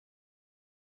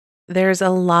there's a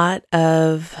lot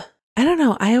of, I don't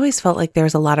know, I always felt like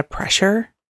there's a lot of pressure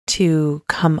to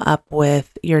come up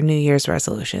with your New Year's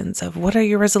resolutions of what are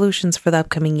your resolutions for the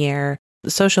upcoming year.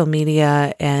 Social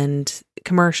media and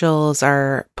commercials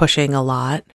are pushing a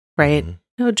lot, right?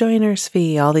 Mm-hmm. No joiner's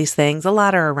fee, all these things. A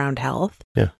lot are around health.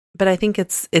 Yeah. But I think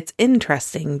it's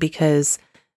interesting because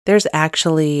there's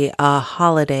actually a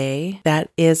holiday that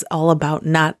is all about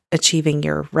not achieving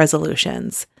your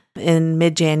resolutions. In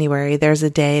mid-January, there's a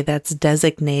day that's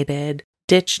designated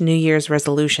Ditch New Year's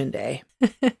Resolution Day,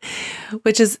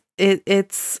 which is,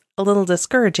 it's a little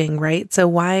discouraging, right? So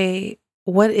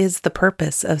what is the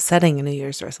purpose of setting a New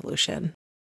Year's resolution?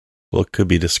 Well, it could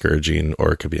be discouraging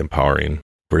or it could be empowering.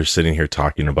 We're sitting here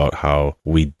talking about how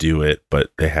we do it,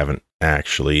 but they haven't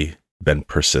actually been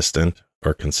persistent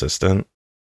or consistent.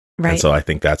 Right. And so I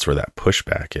think that's where that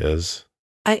pushback is.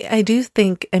 I do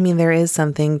think, there is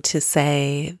something to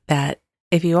say that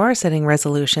if you are setting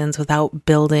resolutions without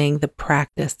building the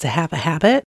practice to have a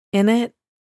habit in it,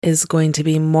 is going to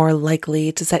be more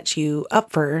likely to set you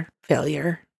up for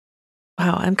failure.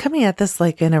 Wow, I'm coming at this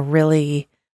like in a really,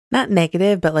 not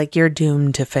negative, but like you're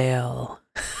doomed to fail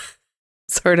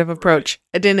sort of approach.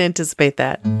 I didn't anticipate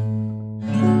that.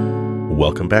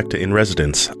 Welcome back to In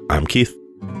Residence. I'm Keith.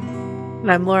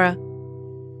 And I'm Laura.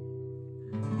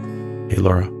 Hey,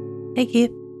 Laura. Hey,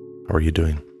 Keith. How are you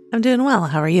doing? I'm doing well.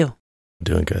 How are you?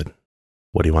 Doing good.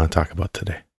 What do you want to talk about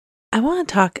today? I want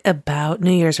to talk about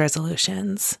New Year's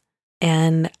resolutions.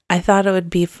 And I thought it would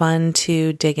be fun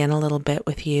to dig in a little bit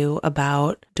with you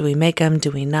about, do we make them?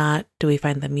 Do we not? Do we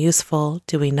find them useful?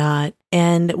 Do we not?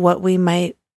 And what we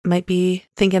might be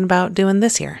thinking about doing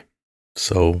this year.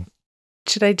 So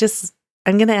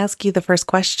I'm going to ask you the first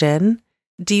question.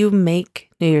 Do you make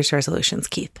New Year's resolutions,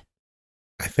 Keith?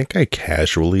 I think I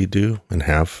casually do and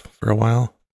have for a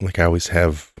while. Like I always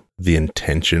have the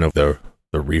intention of the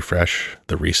refresh,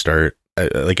 the restart.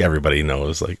 Like everybody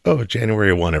knows, like, oh,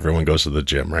 January 1, everyone goes to the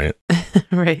gym, right?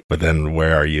 Right. But then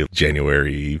where are you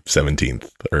January 17th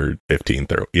or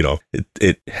 15th or,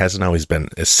 it hasn't always been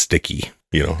as sticky,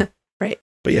 Right.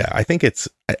 But yeah, I think it's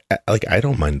I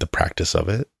don't mind the practice of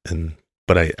it.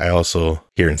 But I also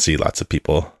hear and see lots of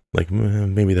people like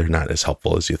maybe they're not as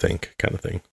helpful as you think kind of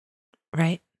thing.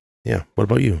 Right. Yeah. What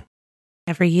about you?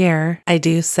 Every year I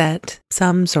do set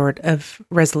some sort of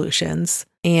resolutions,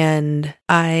 and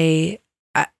I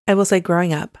will say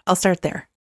growing up, I'll start there.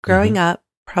 Growing up,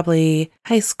 probably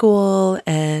high school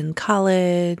and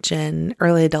college and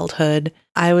early adulthood,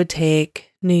 I would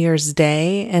take New Year's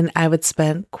Day and I would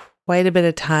spend quite a bit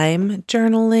of time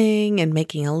journaling and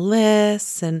making a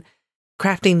list and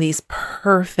crafting these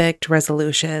perfect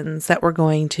resolutions that were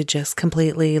going to just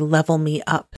completely level me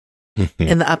up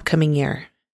in the upcoming year.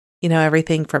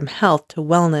 Everything from health to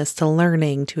wellness to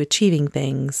learning to achieving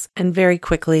things. And very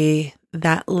quickly,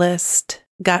 that list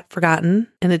got forgotten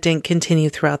and it didn't continue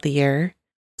throughout the year.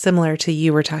 Similar to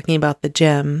you were talking about the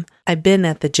gym. I've been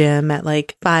at the gym at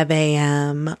like 5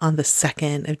 a.m. on the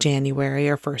 2nd of January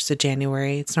or 1st of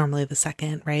January. It's normally the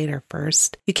 2nd, right? Or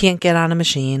 1st. You can't get on a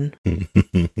machine.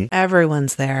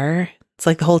 Everyone's there. It's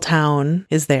like the whole town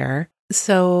is there.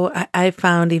 So I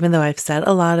found, even though I've set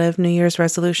a lot of New Year's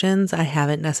resolutions, I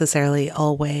haven't necessarily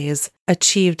always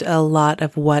achieved a lot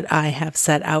of what I have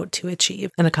set out to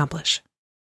achieve and accomplish.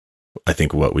 I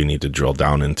think what we need to drill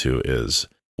down into is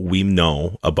we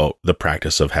know about the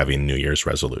practice of having New Year's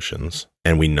resolutions,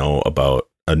 and we know about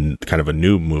a kind of a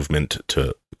new movement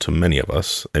to many of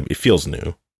us. It feels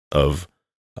new, of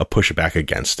a pushback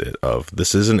against it, of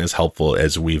this isn't as helpful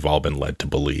as we've all been led to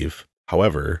believe.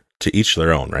 However, to each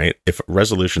their own, right? If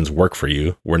resolutions work for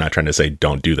you, we're not trying to say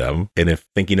don't do them. And if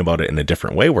thinking about it in a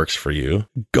different way works for you,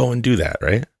 go and do that,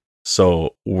 right?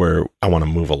 So where I want to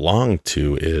move along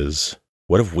to is,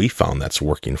 what have we found that's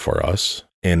working for us?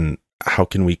 And how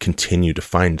can we continue to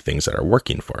find things that are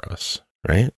working for us,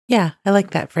 right? Yeah, I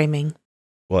like that framing.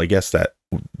 Well, I guess that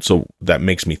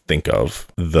makes me think of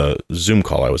the Zoom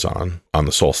call I was on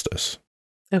the solstice.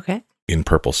 Okay. In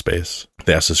Purple Space.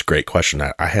 They asked this great question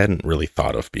that I hadn't really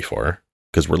thought of before,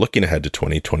 because we're looking ahead to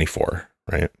 2024,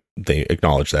 right? They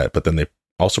acknowledge that, but then they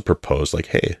also proposed like,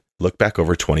 hey, look back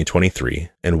over 2023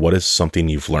 and what is something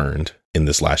you've learned in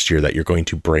this last year that you're going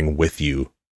to bring with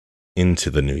you into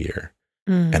the new year.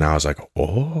 And I was like,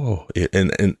 oh,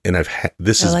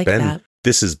 this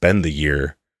has been the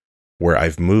year where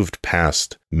I've moved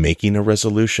past making a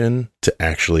resolution to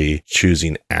actually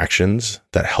choosing actions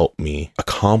that help me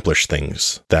accomplish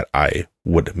things that I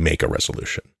would make a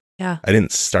resolution. Yeah. I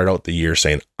didn't start out the year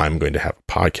saying I'm going to have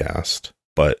a podcast,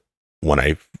 but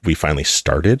when we finally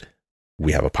started,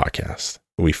 we have a podcast.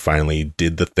 We finally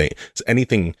did the thing. It's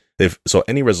anything So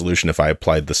any resolution, if I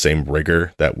applied the same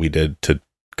rigor that we did to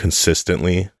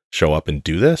consistently show up and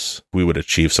do this, we would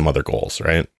achieve some other goals,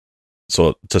 right?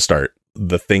 So to start,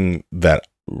 the thing that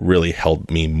really helped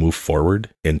me move forward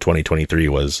in 2023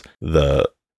 was the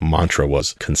mantra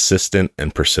was consistent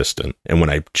and persistent. And when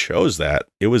I chose that,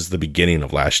 it was the beginning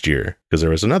of last year, because there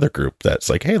was another group that's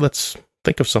like, hey, let's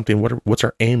think of something. What's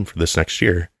our aim for this next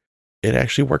year? It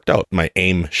actually worked out. My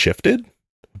aim shifted,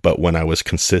 but when I was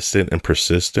consistent and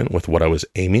persistent with what I was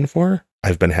aiming for,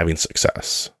 I've been having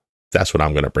success. That's what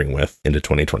I'm going to bring with into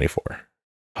 2024.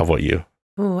 How about you?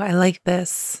 Oh, I like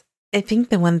this. I think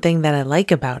the one thing that I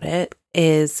like about it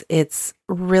is it's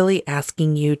really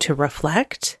asking you to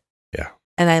reflect. Yeah.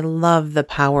 And I love the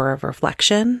power of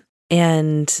reflection.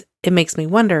 And it makes me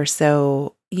wonder,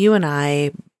 so you and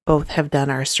I both have done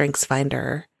our Strengths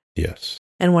Finder. Yes.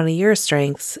 And one of your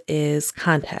strengths is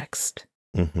context,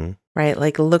 right?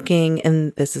 Like looking,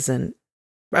 and this isn't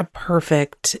a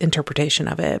perfect interpretation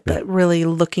of it, but really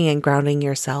looking and grounding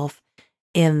yourself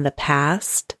in the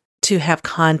past to have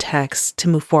context to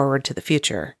move forward to the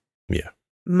future. Yeah.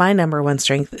 My number one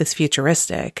strength is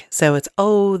futuristic. So it's,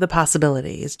 the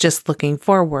possibilities, just looking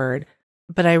forward.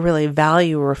 But I really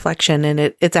value reflection, and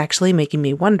it's actually making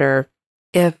me wonder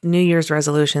if New Year's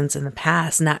resolutions in the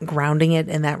past, not grounding it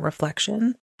in that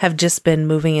reflection, have just been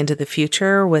moving into the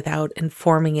future without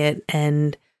informing it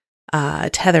and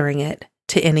tethering it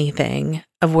to anything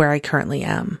of where I currently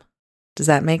am. Does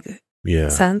that make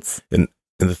sense? And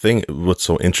the thing, what's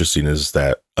so interesting is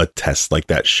that a test like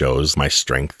that shows my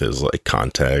strength is like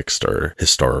context or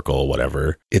historical,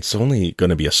 whatever. It's only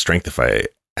going to be a strength if I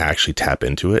actually tap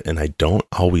into it, and I don't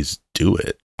always do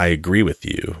it. I agree with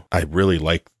you. I really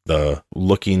like the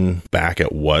looking back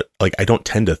at I don't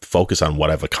tend to focus on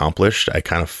what I've accomplished. I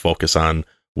kind of focus on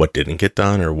what didn't get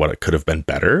done or what it could have been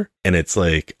better. And it's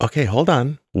like, okay, hold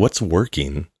on. What's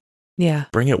working? Yeah.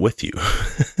 Bring it with you.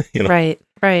 Right.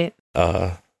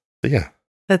 Yeah.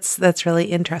 That's really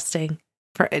interesting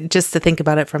for just to think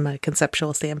about it from a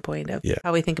conceptual standpoint of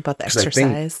how we think about the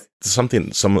exercise.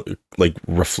 Some like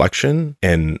reflection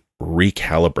and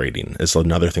recalibrating is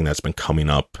another thing that's been coming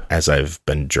up as I've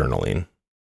been journaling.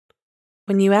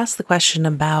 When you ask the question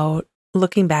about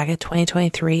looking back at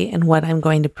 2023 and what I'm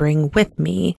going to bring with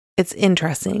me, it's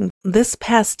interesting. This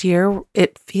past year,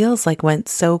 it feels like went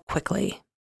so quickly.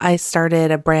 I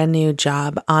started a brand new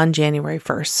job on January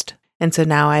 1st. And so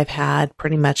now I've had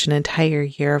pretty much an entire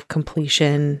year of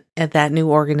completion at that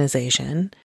new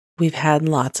organization. We've had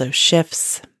lots of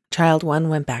shifts. Child one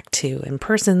went back to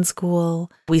in-person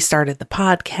school. We started the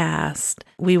podcast.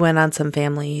 We went on some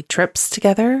family trips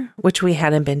together, which we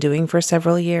hadn't been doing for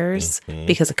several years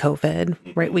because of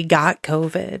COVID, right? We got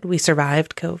COVID. We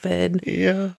survived COVID.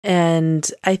 Yeah. And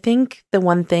I think the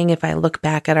one thing, if I look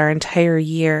back at our entire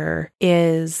year,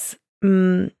 is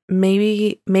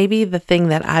maybe the thing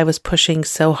that I was pushing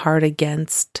so hard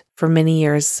against for many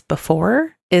years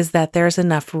before is that there's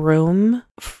enough room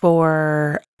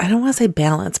for, I don't want to say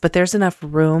balance, but there's enough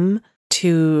room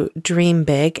to dream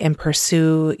big and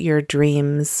pursue your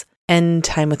dreams and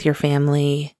time with your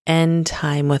family and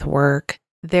time with work.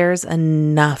 There's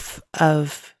enough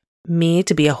of me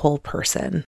to be a whole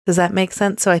person. Does that make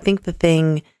sense? So I think the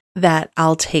thing that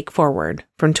I'll take forward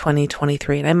from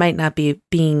 2023, and I might not be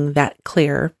being that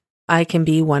clear, I can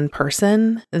be one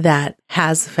person that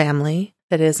has family,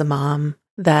 that is a mom,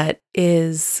 that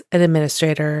is an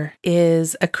administrator,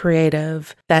 is a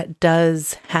creative, that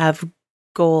does have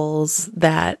goals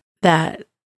that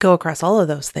go across all of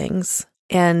those things.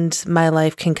 And my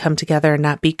life can come together and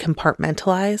not be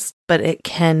compartmentalized, but it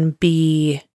can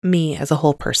be me as a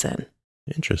whole person.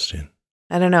 Interesting.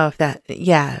 I don't know if that,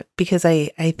 because I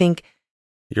think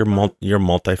you're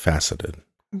multifaceted.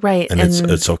 Right. And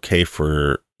it's okay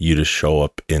for you to show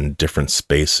up in different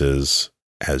spaces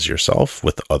as yourself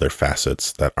with other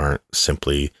facets that aren't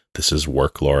simply, this is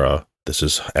work, Laura. This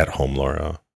is at home,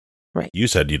 Laura. Right. You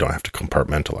said you don't have to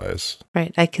compartmentalize.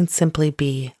 Right. I can simply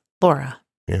be Laura.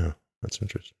 Yeah, that's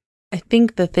interesting. I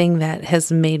think the thing that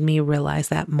has made me realize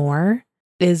that more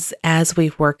is as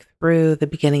we've worked through the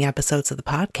beginning episodes of the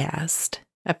podcast.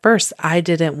 At first, I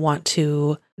didn't want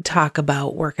to talk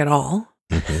about work at all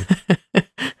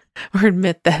or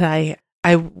admit that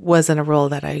I was in a role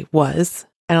that I was.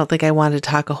 I don't think I wanted to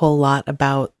talk a whole lot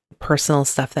about personal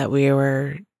stuff that we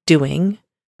were doing,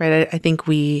 right? I think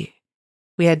we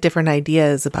had different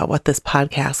ideas about what this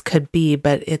podcast could be,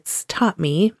 but it's taught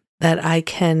me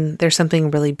that there's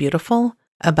something really beautiful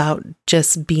about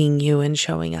just being you and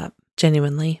showing up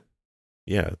genuinely.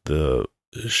 Yeah, the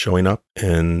showing up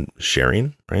and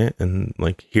sharing, right? And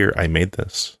like, here, I made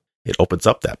this. it opens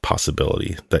up that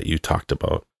possibility that you talked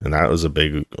about. And that was a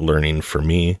big learning for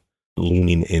me,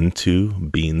 leaning into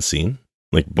being seen.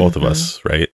 Like both of us,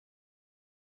 right?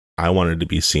 I wanted to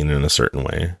be seen in a certain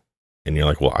way. And you're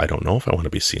like, well, I don't know if I want to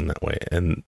be seen that way.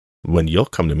 And when you'll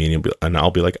come to me and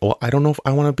I'll be like, well, I don't know if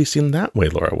I want to be seen that way,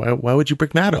 Laura. Why would you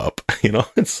bring that up?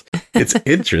 It's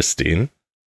interesting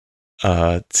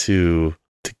to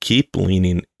keep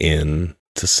leaning in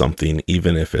to something,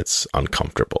 even if it's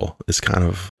uncomfortable, is kind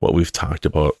of what we've talked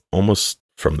about almost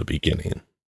from the beginning.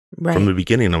 Right. From the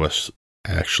beginning of us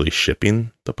actually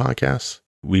shipping the podcast,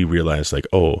 we realized like,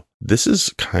 oh, this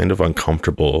is kind of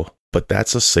uncomfortable, but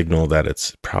that's a signal that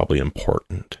it's probably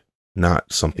important,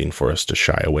 not something for us to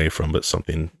shy away from, but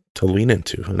something to lean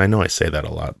into. And I know I say that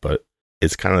a lot, but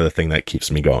it's kind of the thing that keeps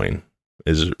me going,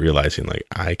 is realizing like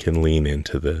I can lean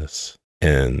into this.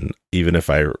 And even if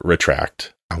I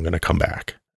retract, I'm going to come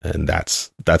back. And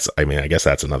that's, I guess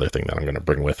that's another thing that I'm going to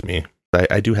bring with me.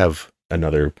 I do have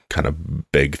another kind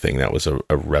of big thing that was a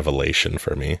revelation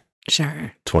for me.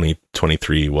 Sure.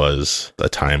 2023 was a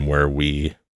time where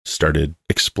we started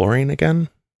exploring again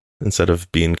instead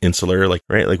of being insular, like,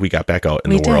 right? Like we got back out in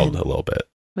the world a little bit.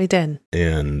 We did.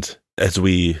 And as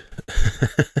we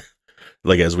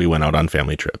went out on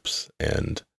family trips,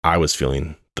 and I was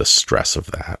feeling the stress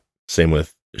of that. Same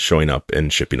with showing up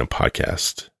and shipping a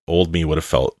podcast. Old me would have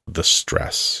felt the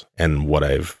stress. And what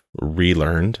I've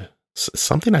relearned,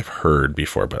 something I've heard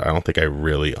before, but I don't think I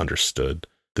really understood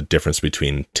the difference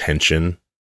between tension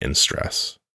and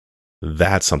stress.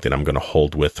 That's something I'm going to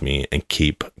hold with me and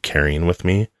keep carrying with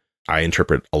me. I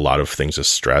interpret a lot of things as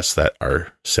stress that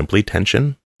are simply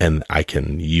tension, and I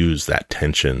can use that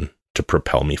tension to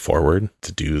propel me forward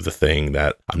to do the thing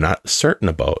that I'm not certain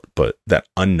about, but that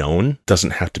unknown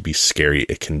doesn't have to be scary.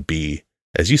 It can be,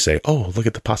 as you say, oh, look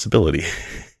at the possibility,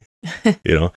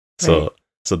 So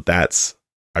that's,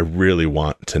 I really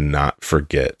want to not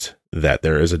forget that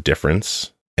there is a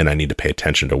difference, and I need to pay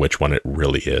attention to which one it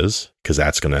really is, because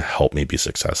that's going to help me be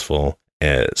successful.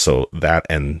 And so that,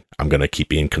 and I'm going to keep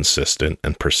being consistent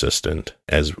and persistent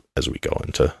as we go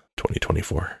into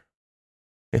 2024.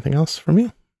 Anything else from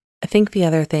you? I think the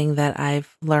other thing that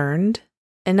I've learned,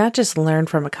 and not just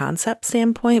learned from a concept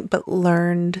standpoint, but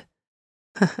learned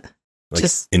like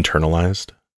just internalized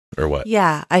or what?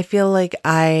 Yeah, I feel like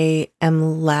I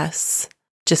am less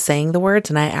just saying the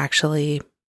words, and I actually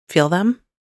feel them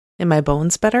in my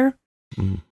bones better.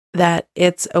 That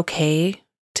it's okay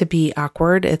to be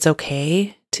awkward. It's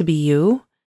okay to be you.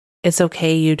 It's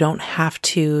okay. You don't have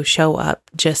to show up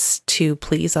just to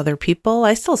please other people.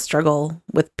 I still struggle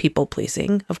with people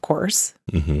pleasing, of course.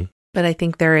 Mm-hmm. But I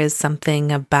think there is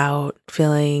something about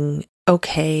feeling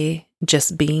okay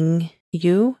just being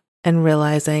you and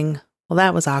realizing, well,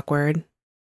 that was awkward.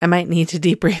 I might need to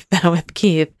debrief that with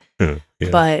Keith. Yeah.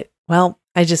 But, well,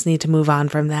 I just need to move on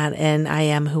from that. And I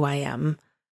am who I am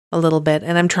a little bit.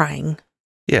 And I'm trying.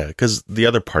 Yeah, because the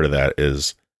other part of that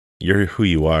is you're who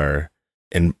you are.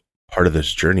 And part of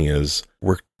this journey is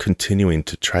we're continuing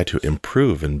to try to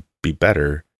improve and be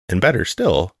better and better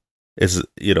still.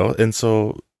 And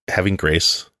so having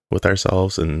grace with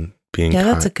ourselves and being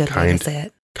that's a good way to say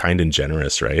it. Kind and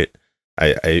generous, right?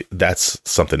 I that's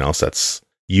something else that's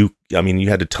you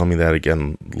had to tell me that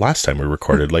again last time we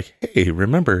recorded, like, hey,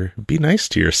 remember, be nice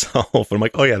to yourself. And I'm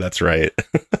like, oh yeah, that's right.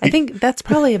 I think that's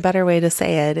probably a better way to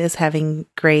say it, is having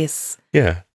grace.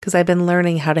 Yeah. Because I've been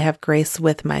learning how to have grace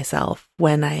with myself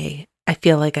when I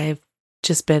feel like I've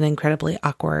just been incredibly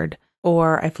awkward,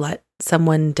 or I've let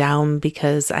someone down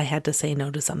because I had to say no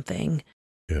to something.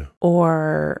 Yeah.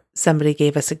 Or somebody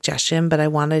gave a suggestion, but I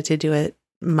wanted to do it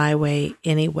my way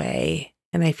anyway.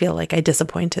 And I feel like I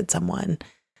disappointed someone.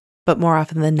 But more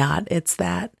often than not, it's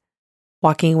that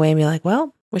walking away and be like,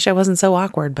 well, wish I wasn't so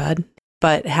awkward, bud.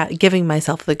 But giving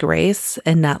myself the grace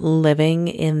and not living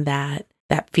in that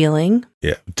feeling.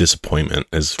 Yeah. Disappointment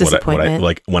is what I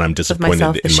like when I'm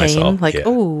disappointed in myself. Like, yeah.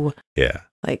 oh. Yeah.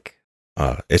 Like.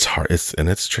 It's hard.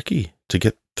 It's tricky to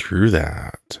get through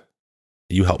that.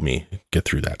 You help me get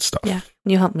through that stuff. Yeah.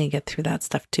 You help me get through that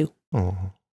stuff too. Oh.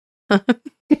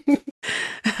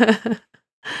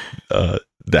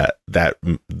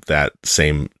 That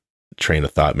same train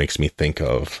of thought makes me think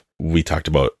of, we talked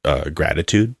about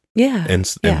gratitude. Yeah. And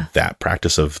that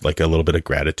practice of like a little bit of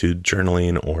gratitude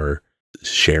journaling or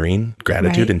sharing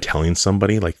gratitude and telling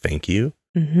somebody like, thank you.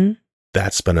 Mm-hmm.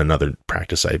 That's been another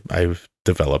practice I've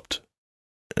developed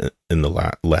in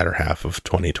the latter half of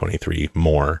 2023,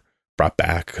 more brought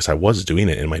back, because I was doing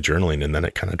it in my journaling and then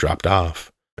it kind of dropped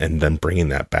off, and then bringing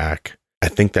that back. I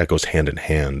think that goes hand in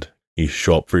hand. You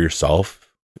show up for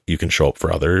yourself, you can show up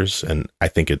for others. And I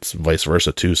think it's vice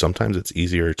versa too. Sometimes it's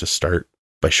easier to start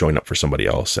by showing up for somebody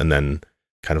else, and then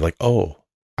kind of like, oh,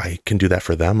 I can do that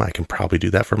for them. I can probably do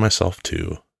that for myself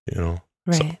too,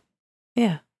 Right. So,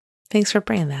 yeah. Thanks for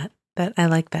bringing that. I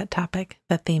like that topic,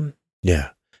 that theme. yeah.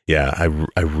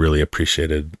 I really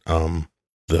appreciated all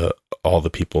the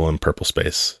people in Purple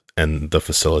Space and the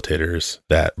facilitators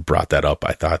that brought that up.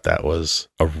 I thought that was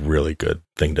a really good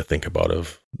thing to think about.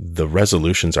 Of the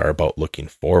resolutions are about looking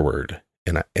forward.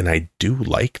 And I do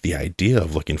like the idea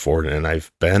of looking forward. And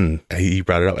you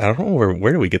brought it up. I don't know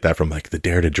where do we get that from? Like the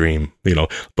dare to dream,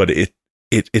 but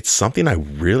it's something I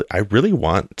really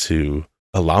want to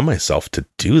allow myself to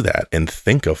do that and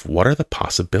think of what are the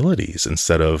possibilities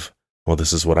instead of, well,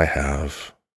 this is what I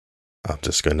have. I'm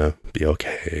just going to be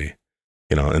okay.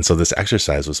 And so this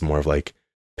exercise was more of like,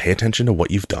 pay attention to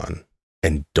what you've done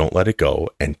and don't let it go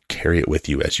and carry it with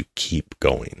you as you keep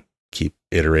going, keep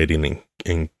iterating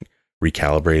and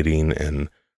recalibrating, and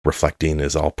reflecting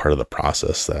is all part of the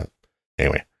process. That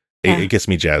anyway, it gets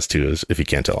me jazzed too. If you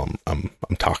can't tell, I'm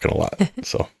talking a lot.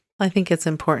 So I think it's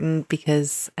important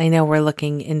because I know we're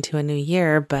looking into a new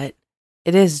year, but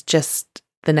it is just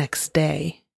the next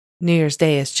day. New Year's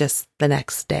Day is just the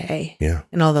next day. Yeah.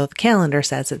 And although the calendar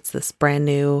says it's this brand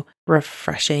new,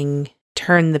 refreshing,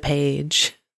 turn the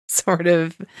page sort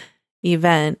of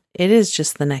event, it is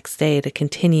just the next day to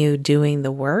continue doing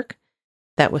the work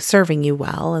that was serving you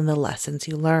well and the lessons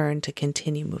you learned to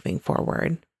continue moving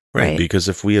forward. Right. Because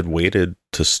if we had waited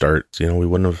to start, we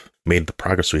wouldn't have made the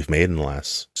progress we've made in the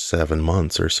last 7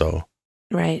 months or so.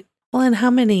 Right. Well,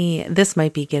 and this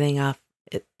might be getting off,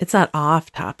 it's not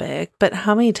off topic, but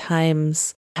how many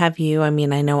times have you, I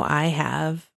know I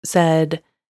have said,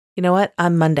 you know what,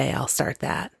 on Monday I'll start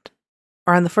that.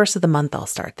 Or on the first of the month I'll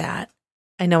start that.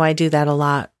 I know I do that a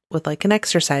lot with like an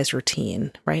exercise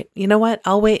routine, right? You know what,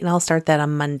 I'll wait and I'll start that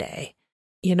on Monday.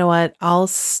 You know what, I'll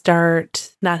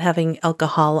start not having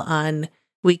alcohol on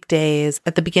weekdays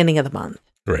at the beginning of the month.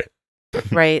 Right.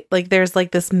 Right? Like there's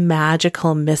like this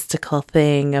magical, mystical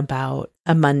thing about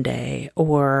a Monday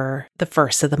or the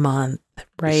first of the month,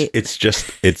 right?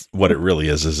 It's what it really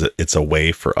is it's a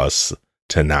way for us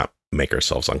to not make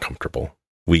ourselves uncomfortable.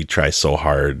 We try so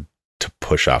hard to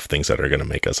push off things that are going to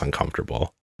make us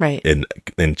uncomfortable. Right.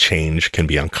 And change can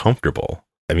be uncomfortable.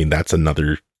 That's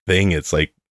another thing. It's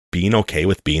like being okay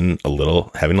with having a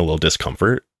little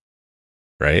discomfort.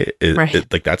 Right.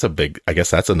 I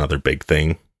guess that's another big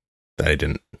thing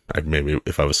that maybe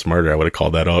if I was smarter, I would have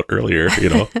called that out earlier,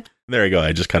 There you go.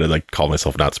 I just kind of like call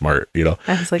myself not smart, I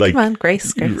was like, come on,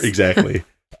 Grace. Exactly.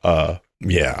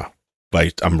 Yeah.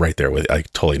 But I'm right there with, I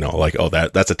totally know, like, oh,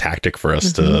 that's a tactic for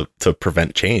us to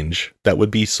prevent change. That would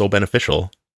be so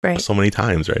beneficial. Right. So many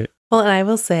times, right? Well, and I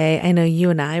will say, I know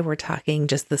you and I were talking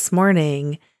just this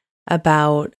morning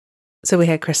about, so we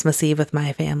had Christmas Eve with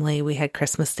my family. We had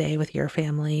Christmas Day with your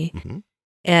family. Mm-hmm.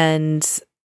 And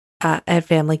at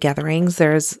family gatherings,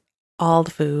 there's all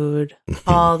the food,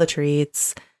 all the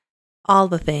treats, all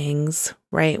the things,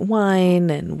 right? Wine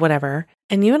and whatever.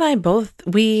 And you and I both,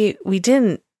 we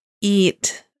didn't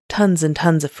eat tons and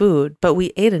tons of food, but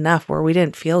we ate enough where we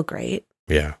didn't feel great.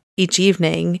 Yeah. Each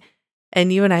evening.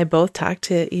 And you and I both talked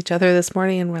to each other this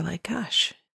morning and we're like,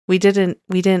 gosh, we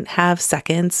didn't have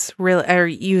seconds really, or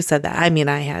you said that.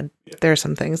 I had, there are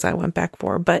some things I went back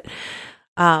for, but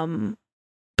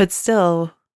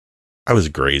still. I was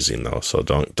grazing though. So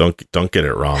don't get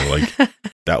it wrong. Like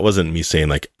that wasn't me saying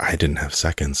like, I didn't have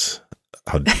seconds.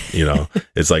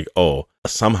 It's like, oh,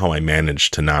 somehow I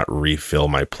managed to not refill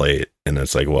my plate. And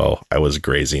it's like, well, I was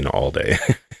grazing all day.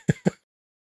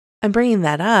 I'm bringing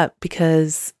that up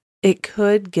because it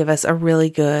could give us a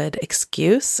really good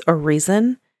excuse or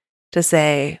reason to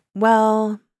say,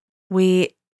 well,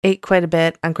 we ate quite a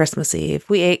bit on Christmas Eve.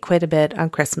 We ate quite a bit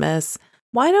on Christmas.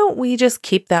 Why don't we just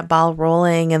keep that ball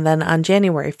rolling? And then on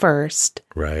January 1st,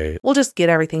 right, we'll just get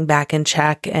everything back in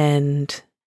check and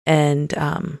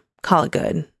call it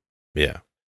good. Yeah.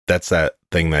 That's that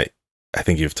thing that I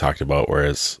think you've talked about,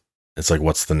 whereas it's like,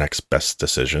 what's the next best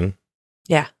decision?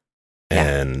 Yeah.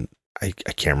 And I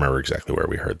can't remember exactly where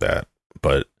we heard that,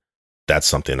 but that's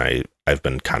something I've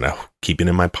been kind of keeping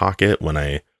in my pocket when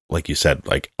I, like you said,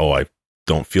 like, oh, I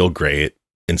don't feel great,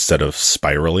 instead of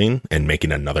spiraling and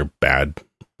making another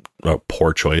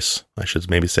poor choice, I should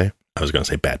maybe say. I was going to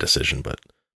say bad decision, but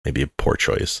maybe a poor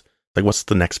choice. Like, what's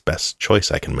the next best choice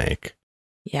I can make?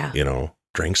 Yeah.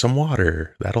 Drink some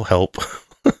water. That'll help.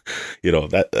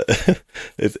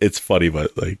 It's funny,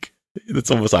 but like,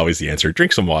 it's almost always the answer.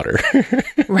 Drink some water.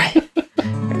 Right.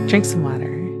 Drink some water.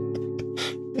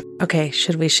 Okay.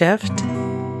 Should we shift?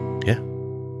 Yeah.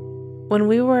 When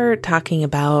we were talking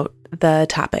about the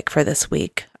topic for this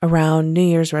week, around New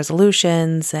Year's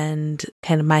resolutions and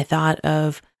kind of my thought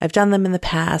of, I've done them in the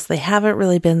past. They haven't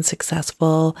really been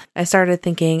successful. I started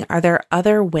thinking, are there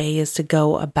other ways to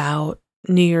go about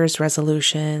New Year's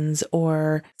resolutions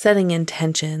or setting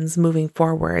intentions moving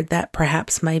forward that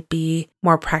perhaps might be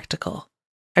more practical?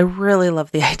 I really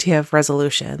love the idea of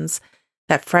resolutions,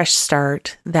 that fresh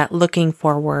start, that looking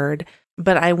forward,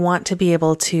 but I want to be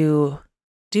able to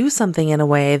do something in a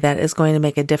way that is going to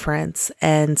make a difference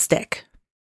and stick.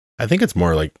 I think it's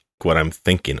more like what I'm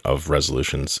thinking of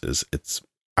resolutions is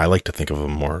I like to think of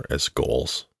them more as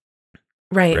goals.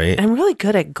 Right? I'm really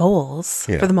good at goals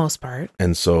for the most part.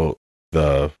 And so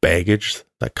the baggage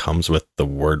that comes with the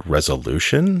word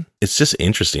resolution, it's just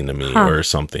interesting to me or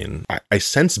something. I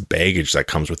sense baggage that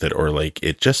comes with it, or like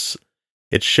it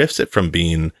shifts it from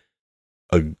being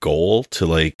a goal to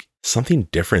like something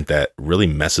different that really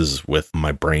messes with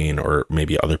my brain or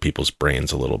maybe other people's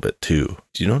brains a little bit too.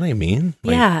 Do you know what I mean?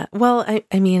 Yeah. Well,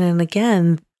 I mean, and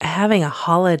again, having a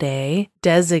holiday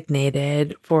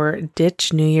designated for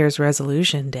Ditch New Year's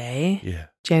Resolution Day,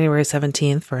 January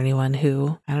 17th, for anyone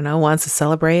who, I don't know, wants to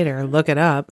celebrate or look it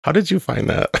up. How did you find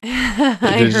that?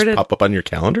 Did it just pop up on your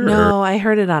calendar? No, I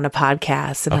heard it on a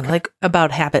podcast and like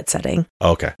about habit setting.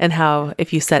 Okay. And how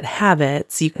if you set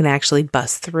habits, you can actually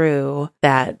bust through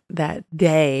that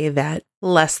day, that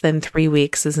less than 3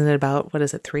 weeks. Isn't it about,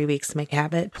 3 weeks to make a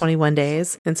habit? 21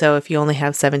 days. And so if you only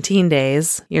have 17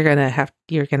 days, you're going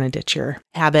to ditch your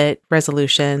habit,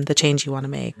 resolution, the change you want to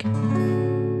make.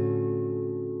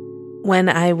 When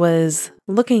I was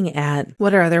looking at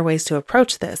what are other ways to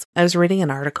approach this, I was reading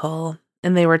an article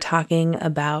and they were talking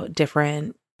about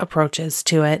different approaches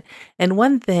to it. And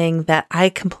one thing that I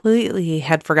completely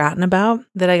had forgotten about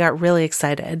that I got really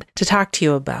excited to talk to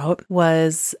you about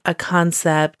was a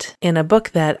concept in a book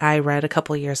that I read a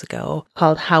couple of years ago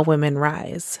called How Women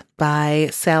Rise by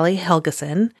Sally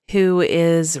Helgeson, who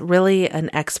is really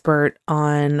an expert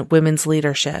on women's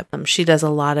leadership. She does a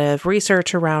lot of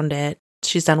research around it.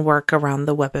 She's done work around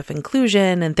the web of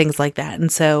inclusion and things like that.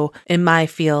 And so in my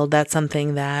field, that's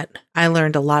something that I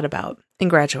learned a lot about in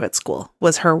graduate school,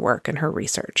 was her work and her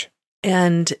research.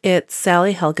 And it's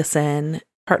Sally Helgeson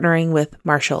partnering with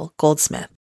Marshall Goldsmith.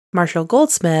 Marshall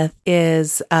Goldsmith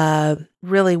is a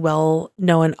really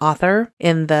well-known author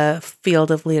in the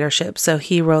field of leadership. So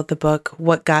he wrote the book,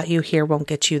 What Got You Here Won't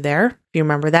Get You There. If you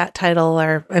remember that title,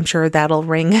 or I'm sure that'll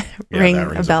ring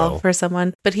a bell for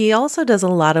someone. But he also does a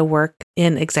lot of work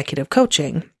in executive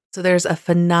coaching. So there's a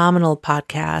phenomenal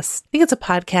podcast. I think it's a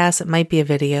podcast. It might be a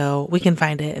video. We can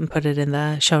find it and put it in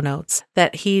the show notes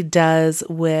that he does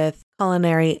with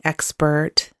culinary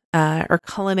expert or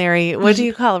culinary, what do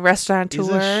you call it? Restaurateur? He's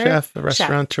a chef, a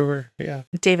restaurateur. Yeah.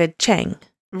 David Chang.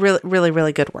 Really, really,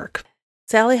 really good work.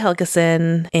 Sally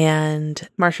Helgeson and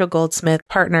Marshall Goldsmith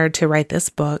partnered to write this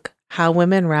book, How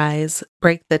Women Rise,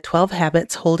 Break the 12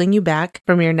 Habits Holding You Back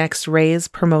from Your Next Raise,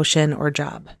 Promotion, or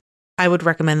Job. I would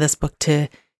recommend this book to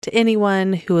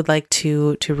anyone who would like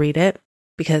to read it,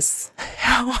 because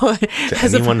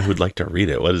anyone who'd like to read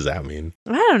it, what does that mean?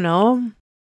 I don't know.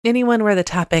 Anyone where the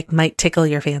topic might tickle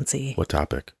your fancy. What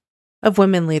topic? Of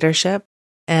women leadership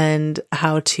and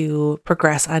how to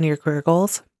progress on your career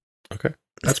goals. Okay.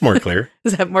 That's more clear.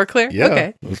 Is that more clear? Yeah.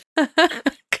 Okay.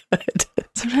 Good.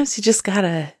 Sometimes you just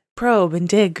gotta probe and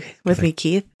dig with me,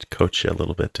 Keith. Coach you a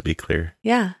little bit to be clear.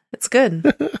 Yeah, it's good.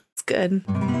 It's good.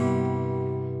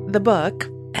 The book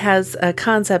has a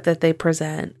concept that they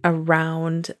present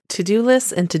around to-do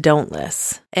lists and to-don't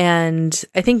lists. And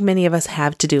I think many of us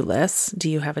have to-do lists. Do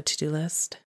you have a to-do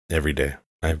list? Every day.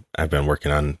 I've been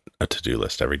working on a to-do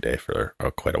list every day for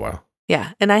quite a while.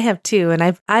 Yeah, and I have too. And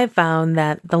I've found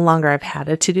that the longer I've had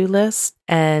a to-do list,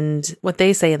 and what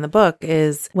they say in the book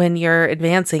is when you're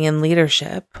advancing in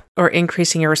leadership or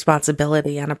increasing your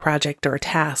responsibility on a project or a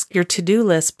task, your to-do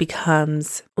list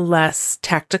becomes less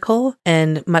tactical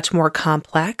and much more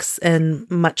complex and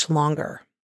much longer.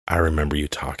 I remember you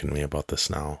talking to me about this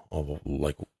now,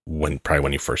 like when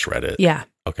you first read it. Yeah.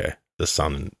 Okay. This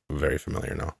sounded very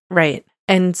familiar now. Right.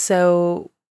 And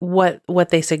so what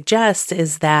they suggest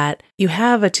is that you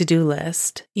have a to-do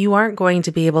list. You aren't going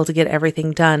to be able to get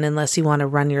everything done unless you want to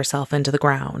run yourself into the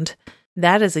ground.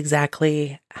 That is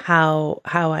exactly how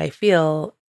I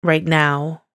feel right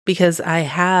now, because I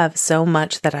have so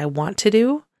much that I want to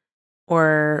do,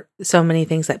 or so many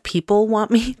things that people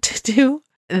want me to do,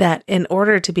 that in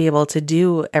order to be able to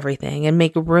do everything and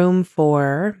make room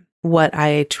for what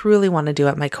I truly want to do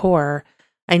at my core,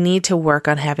 I need to work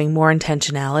on having more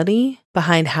intentionality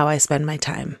behind how I spend my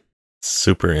time.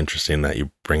 Super interesting that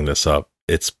you bring this up.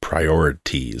 It's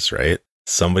priorities, right?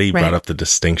 Somebody brought up the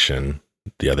distinction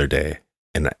the other day,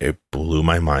 and it blew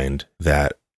my mind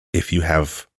that if you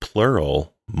have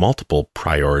multiple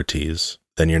priorities,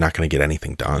 then you're not going to get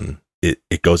anything done.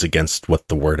 It goes against what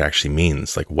the word actually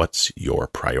means. Like, what's your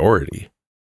priority?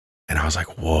 And I was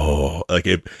like, whoa,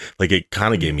 it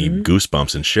kind of gave me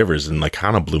goosebumps and shivers and like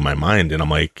kind of blew my mind. And I'm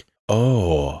like,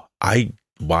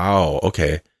 wow,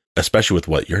 okay. Especially with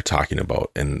what you're talking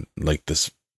about and like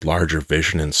this larger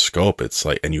vision and scope. It's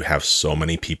like, and you have so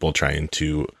many people trying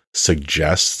to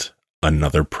suggest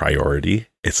another priority.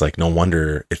 It's like, no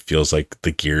wonder it feels like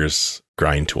the gears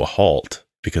grind to a halt,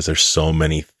 because there's so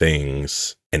many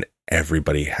things and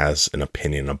everybody has an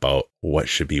opinion about what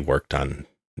should be worked on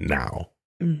now.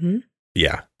 Mm-hmm.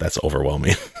 Yeah, that's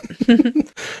overwhelming.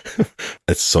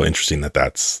 It's so interesting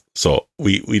that's so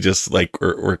we just like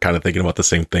we're kind of thinking about the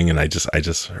same thing, and I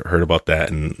just heard about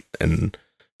that, and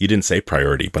you didn't say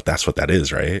priority, but that's what that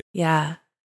is, right? Yeah.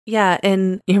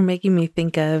 And you're making me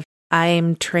think of,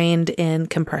 I'm trained in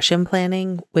compression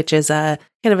planning, which is a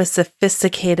kind of a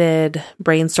sophisticated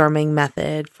brainstorming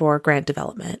method for grant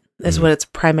development. Is what it's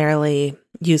primarily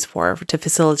used for, to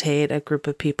facilitate a group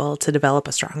of people to develop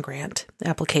a strong grant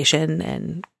application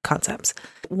and concepts.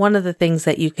 One of the things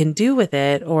that you can do with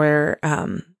it, or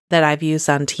that I've used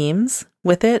on teams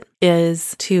with it,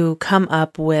 is to come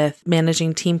up with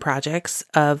managing team projects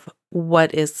of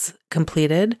what is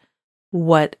completed,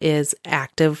 what is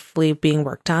actively being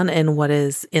worked on, and what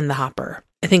is in the hopper.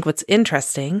 I think what's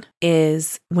interesting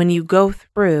is when you go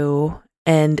through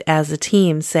and as a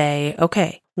team say,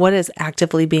 okay, what is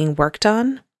actively being worked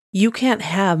on? You can't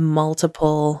have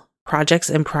multiple projects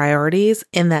and priorities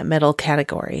in that middle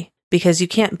category, because you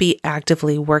can't be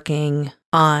actively working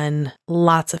on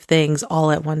lots of things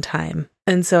all at one time.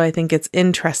 And so I think it's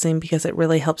interesting because it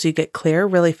really helps you get clear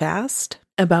really fast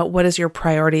about what is your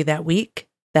priority that week,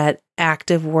 that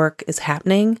active work is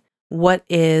happening, what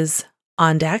is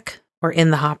on deck or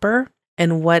in the hopper,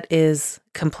 and what is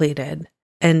completed.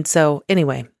 And so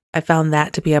anyway, I found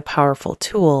that to be a powerful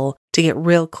tool to get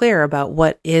real clear about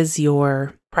what is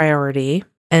your priority.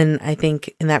 And I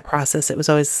think in that process, it was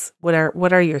always, what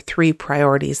are your 3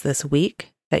 priorities this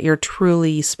week that you're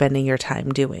truly spending your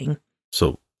time doing?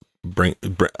 So bring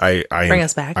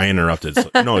us back. I interrupted. So,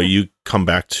 no, you come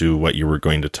back to what you were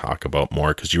going to talk about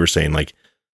more, because you were saying like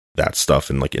that stuff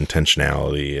and like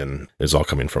intentionality, and is all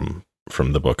coming from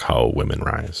the book, How Women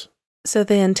Rise. So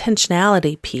the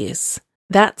intentionality piece,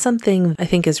 that's something I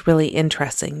think is really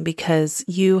interesting, because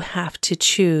you have to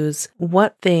choose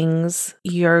what things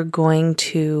you're going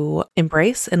to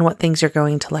embrace and what things you're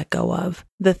going to let go of.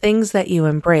 The things that you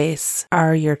embrace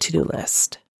are your to-do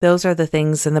list. Those are the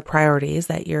things and the priorities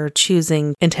that you're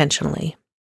choosing intentionally.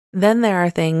 Then there are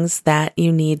things that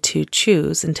you need to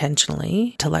choose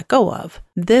intentionally to let go of.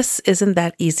 This isn't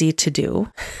that easy to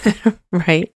do,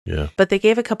 right? Yeah. But they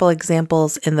gave a couple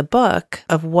examples in the book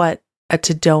of what a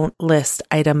to-don't list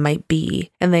item might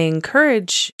be. And they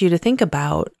encourage you to think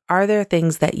about, are there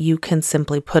things that you can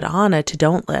simply put on a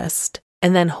to-don't list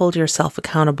and then hold yourself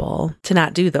accountable to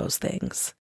not do those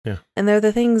things? Yeah. And they're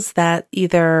the things that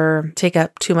either take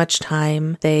up too much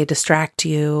time, they distract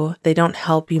you, they don't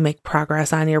help you make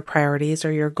progress on your priorities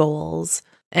or your goals.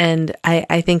 And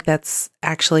I think that's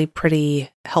actually pretty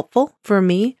helpful for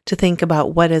me to think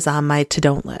about what is on my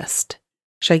to-don't list.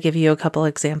 Should I give you a couple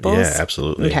examples? Yeah,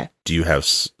 absolutely. Okay. Do you have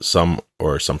some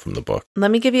from the book?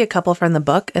 Let me give you a couple from the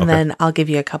book, and then I'll give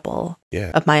you a couple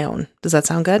of my own. Does that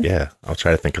sound good? Yeah, I'll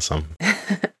try to think of some.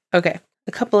 Okay.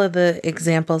 A couple of the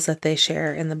examples that they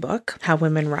share in the book, How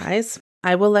Women Rise.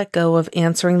 I will let go of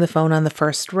answering the phone on the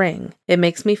first ring. It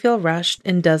makes me feel rushed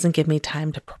and doesn't give me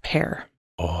time to prepare.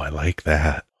 Oh, I like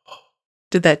that.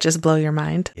 Did that just blow your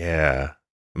mind? Yeah.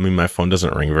 I mean, my phone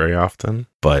doesn't ring very often,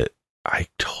 but I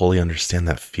totally understand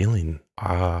that feeling.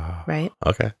 Right.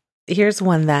 Okay. Here's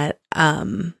one that,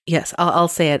 yes, I'll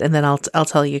say it, and then I'll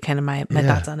tell you kind of my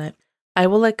thoughts on it. I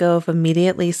will let go of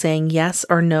immediately saying yes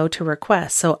or no to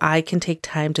requests so I can take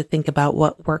time to think about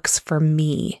what works for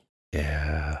me.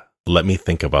 Yeah. Let me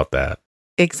think about that.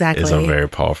 Exactly. Is a very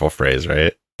powerful phrase,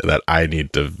 right? That I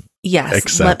need to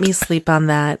accept. Let me sleep on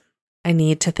that. I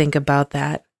need to think about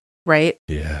that, right?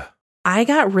 Yeah. I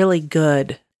got really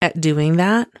good at doing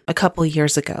that a couple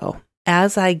years ago.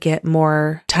 As I get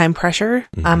more time pressure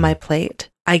on my plate,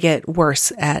 I get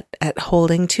worse at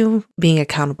holding to being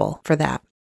accountable for that.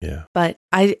 Yeah. But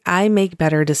I make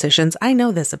better decisions. I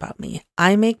know this about me.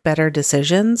 I make better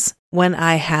decisions when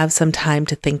I have some time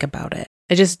to think about it.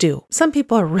 I just do. Some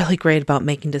people are really great about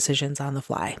making decisions on the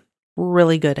fly,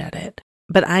 really good at it.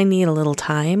 But I need a little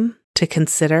time to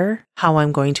consider how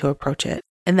I'm going to approach it.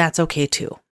 And that's okay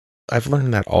too. I've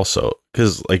learned that also,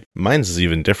 because like mine's is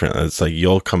even different. It's like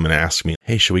you'll come and ask me,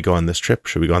 hey, should we go on this trip?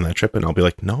 Should we go on that trip? And I'll be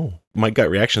like, no. My gut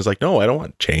reaction is like, no, I don't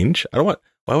want change.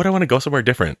 Why would I want to go somewhere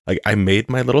different? Like, I made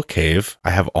my little cave. I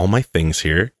have all my things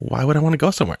here. Why would I want to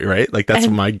go somewhere? Right? Like, that's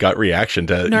my gut reaction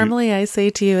to normally I say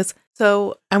to you is,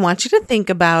 so I want you to think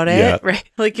about it. Yeah. Right?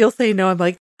 Like, you'll say no. I'm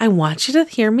like, I want you to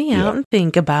hear me out and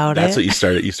think about it. That's what you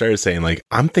started. You started saying like,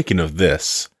 I'm thinking of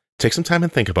this. Take some time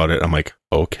and think about it. I'm like,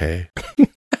 okay.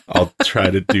 I'll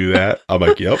try to do that. I'm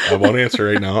like, yep, I won't answer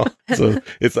right now. So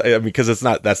it's, I mean, because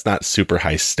that's not super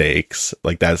high stakes.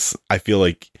 Like I feel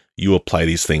like you apply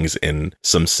these things in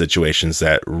some situations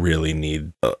that really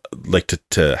need like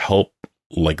to help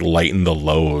like lighten the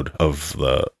load of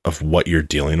what you're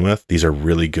dealing with. These are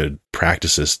really good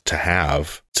practices to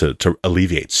have to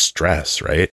alleviate stress,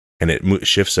 right? And it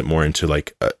shifts it more into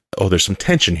like, oh, there's some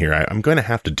tension here. I'm going to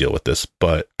have to deal with this,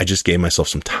 but I just gave myself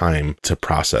some time to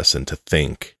process and to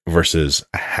think versus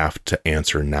I have to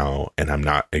answer now and I'm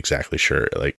not exactly sure.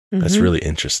 Like, that's really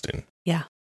interesting. Yeah.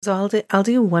 So I'll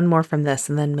do one more from this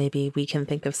and then maybe we can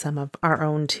think of some of our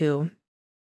own too.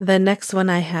 The next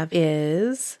one I have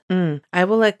is, I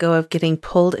will let go of getting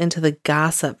pulled into the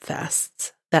gossip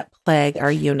fests that plague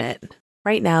our unit.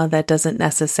 Right now, that doesn't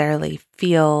necessarily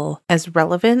feel as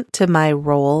relevant to my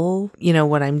role,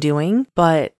 what I'm doing,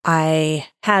 but I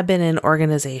have been in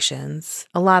organizations,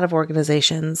 a lot of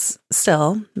organizations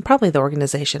still, probably the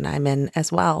organization I'm in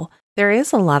as well. There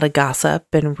is a lot of gossip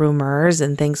and rumors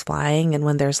and things flying, and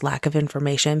when there's lack of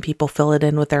information, people fill it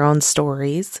in with their own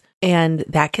stories, and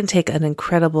that can take an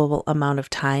incredible amount of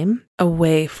time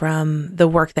away from the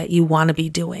work that you want to be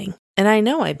doing. And I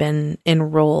know I've been in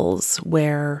roles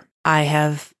where I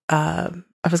have, I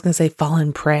was going to say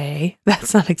fallen prey.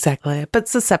 That's not exactly it, but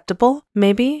susceptible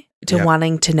maybe to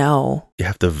wanting to know. You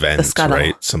have to vent,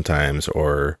 right? Sometimes,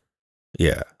 or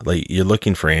like you're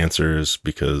looking for answers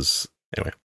because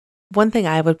anyway. One thing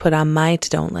I would put on my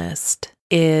to-don't list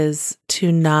is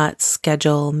to not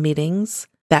schedule meetings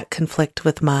that conflict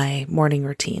with my morning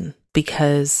routine,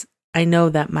 because I know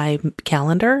that my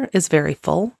calendar is very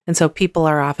full. And so people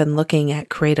are often looking at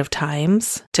creative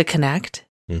times to connect.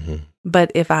 Mm-hmm.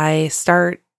 But if I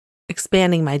start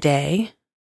expanding my day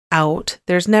out,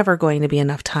 there's never going to be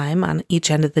enough time on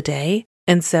each end of the day.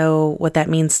 And so what that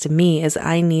means to me is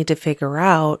I need to figure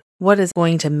out what is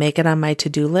going to make it on my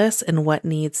to-do list and what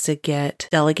needs to get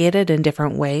delegated in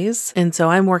different ways. And so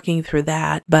I'm working through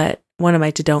that. But one of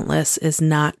my to-don't lists is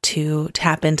not to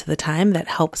tap into the time that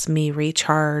helps me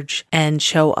recharge and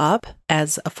show up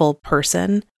as a full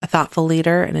person, a thoughtful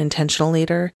leader, an intentional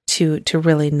leader, to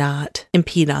really not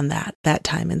impede on that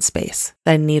time and space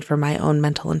that I need for my own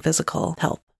mental and physical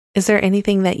health. Is there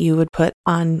anything that you would put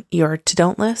on your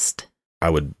to-don't list? I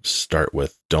would start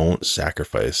with don't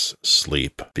sacrifice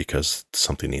sleep because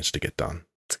something needs to get done.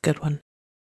 It's a good one.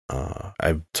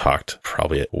 I've talked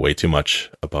probably way too much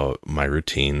about my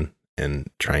routine and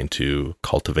trying to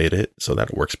cultivate it so that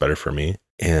it works better for me.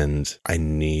 And I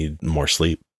need more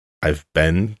sleep. I've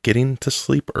been getting to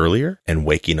sleep earlier and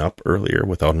waking up earlier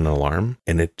without an alarm.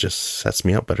 And it just sets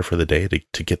me up better for the day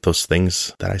to get those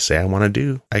things that I say I want to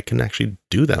do. I can actually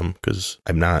do them because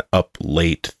I'm not up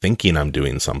late thinking I'm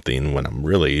doing something when I'm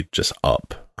really just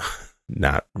up,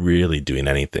 not really doing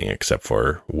anything except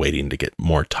for waiting to get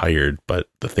more tired. But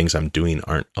the things I'm doing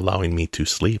aren't allowing me to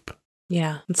sleep.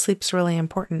 Yeah, and sleep's really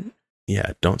important.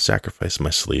 Yeah, don't sacrifice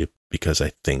my sleep because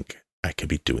I think I could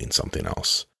be doing something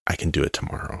else. I can do it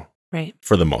tomorrow. Right.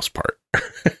 For the most part.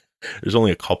 There's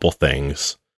only a couple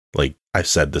things. Like I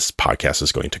said, this podcast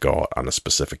is going to go out on a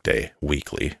specific day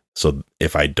weekly. So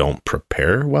if I don't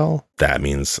prepare well, that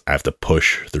means I have to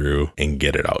push through and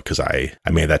get it out because I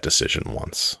made that decision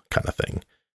once, kind of thing.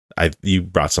 You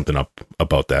brought something up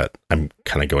about that. I'm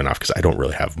kind of going off because I don't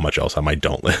really have much else on my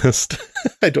don't list.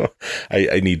 I'm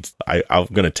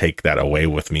going to take that away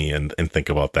with me and think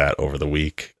about that over the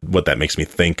week. What that makes me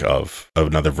think of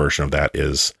another version of that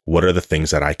is what are the things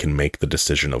that I can make the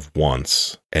decision of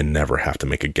once and never have to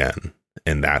make again?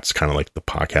 And that's kind of like the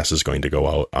podcast is going to go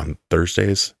out on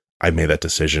Thursdays. I made that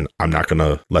decision. I'm not going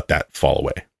to let that fall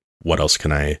away. What else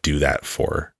can I do that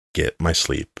for? Get my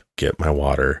sleep, get my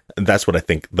water. And that's what I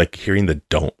think, like hearing the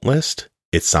don't list,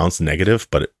 it sounds negative,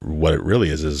 but what it really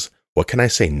is what can I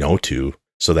say no to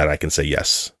so that I can say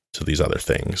yes to these other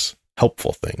things,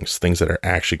 helpful things that are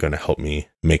actually going to help me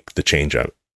make the change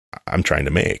I'm trying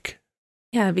to make.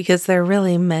 Yeah, because they're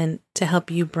really meant to help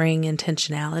you bring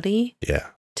intentionality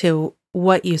to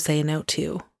what you say no to.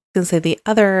 I was going to say the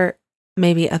other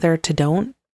to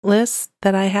don't list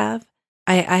that I have.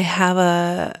 I have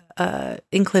a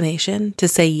inclination to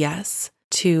say yes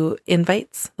to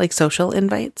invites, like social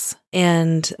invites.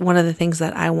 And one of the things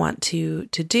that I want to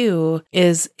do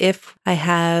is if I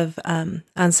have,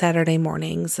 on Saturday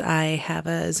mornings, I have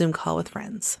a Zoom call with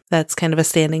friends. That's kind of a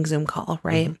standing Zoom call,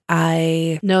 right? Mm-hmm.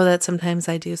 I know that sometimes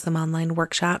I do some online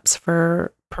workshops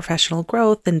for professional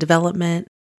growth and development,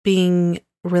 being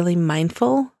really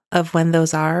mindful of when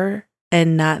those are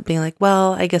and not being like,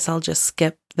 well, I guess I'll just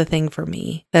skip the thing for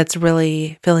me. That's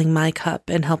really filling my cup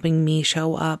and helping me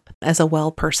show up as a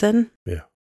well person. Yeah.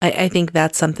 I think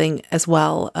that's something as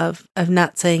well of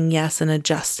not saying yes and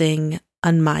adjusting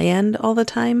on my end all the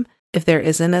time if there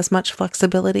isn't as much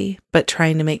flexibility, but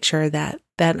trying to make sure that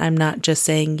I'm not just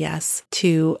saying yes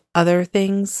to other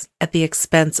things at the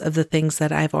expense of the things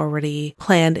that I've already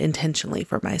planned intentionally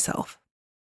for myself.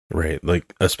 Right.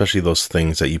 Like, especially those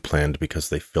things that you planned because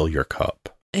they fill your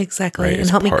cup. Exactly. Right? And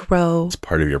help me grow. It's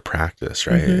part of your practice,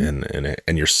 right? Mm-hmm.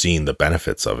 And you're seeing the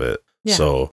benefits of it. Yeah.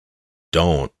 So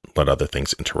don't let other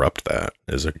things interrupt that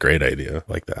is a great idea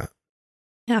like that.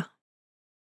 Yeah.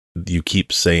 You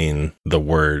keep saying the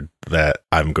word that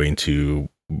I'm going to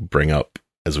bring up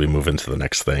as we move into the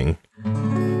next thing.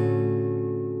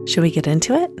 Should we get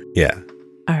into it? Yeah.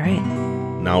 All right.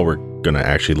 Now we're going to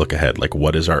actually look ahead. Like,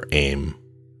 what is our aim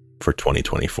for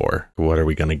 2024? What are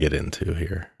we going to get into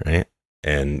here, right?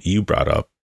 And you brought up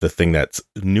the thing that's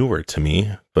newer to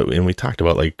me, and we talked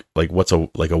about like what's a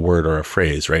word or a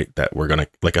phrase, right? That we're going to,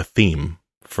 like, a theme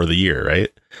for the year,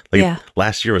 right? Like, yeah.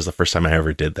 Last year was the first time I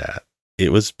ever did that.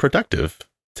 It was productive,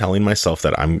 telling myself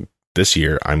that this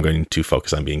year I'm going to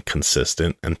focus on being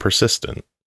consistent and persistent.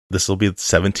 This will be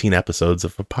 17 episodes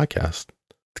of a podcast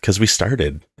because we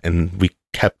started and we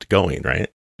kept going, right?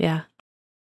 Yeah.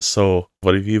 So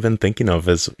what have you been thinking of?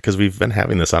 Because we've been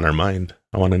having this on our mind.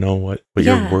 I want to know what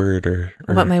your word or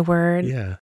what my word.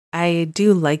 Yeah. I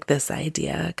do like this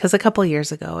idea because a couple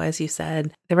years ago, as you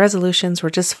said, the resolutions were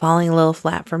just falling a little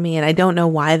flat for me. And I don't know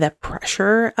why the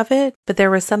pressure of it, but there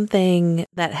was something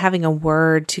that having a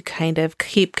word to kind of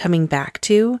keep coming back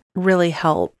to really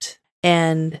helped.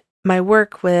 And my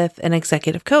work with an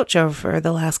executive coach over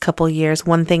the last couple of years,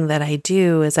 one thing that I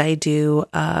do is I do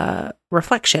a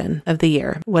reflection of the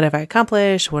year. What have I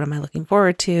accomplished? What am I looking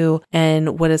forward to?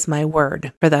 And what is my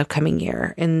word for the upcoming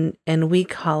year? And we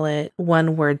call it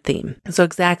one word theme. So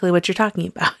exactly what you're talking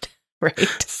about, right?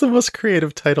 It's the most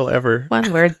creative title ever.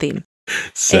 One word theme.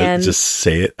 Just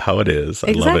say it how it is.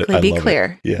 I exactly. love it. Be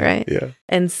clear. Yeah, right. Yeah.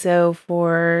 And so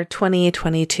for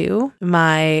 2022,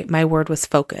 my word was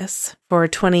focus. For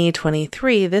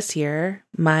 2023, this year,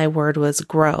 my word was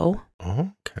grow.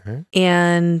 Okay.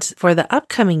 And for the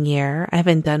upcoming year, I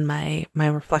haven't done my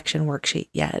reflection worksheet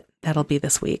yet. That'll be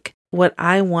this week. What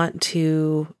I want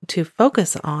to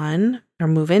focus on or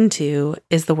move into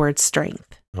is the word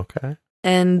strength. Okay.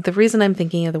 And the reason I'm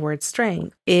thinking of the word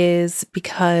strength is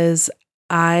because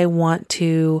I want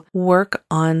to work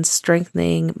on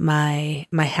strengthening my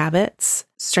habits,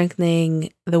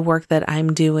 strengthening the work that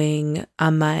I'm doing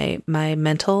on my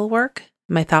mental work,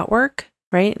 my thought work,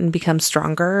 right? And become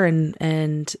stronger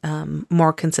and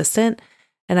more consistent.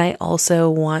 And I also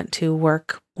want to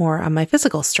work more on my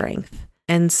physical strength.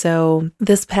 And so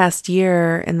this past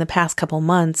year, in the past couple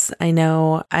months, I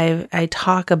know I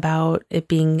talk about it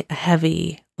being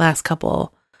heavy last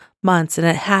couple months, and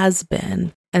it has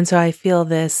been. And so I feel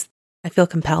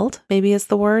compelled, maybe is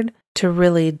the word, to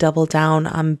really double down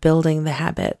on building the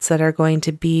habits that are going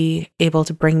to be able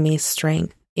to bring me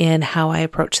strength in how I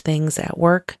approach things at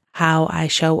work, how I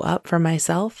show up for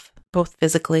myself, both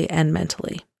physically and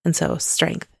mentally. And so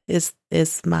strength is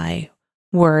my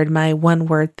word, my one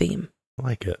word theme. I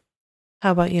like it.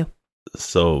 How about you?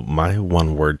 So my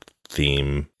one word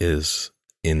theme is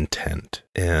intent.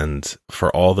 And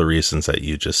for all the reasons that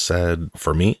you just said,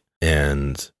 for me,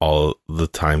 and all the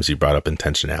times you brought up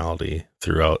intentionality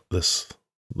throughout this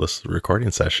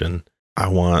recording session, I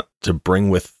want to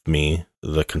bring with me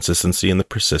the consistency and the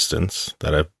persistence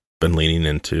that I've been leaning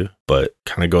into, but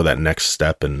kind of go that next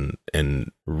step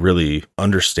and really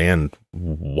understand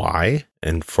why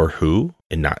and for who,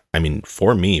 and not, I mean,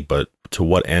 for me, but to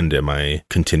what end am I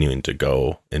continuing to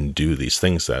go and do these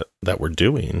things that we're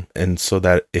doing, and so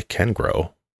that it can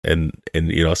grow. And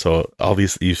you know, so all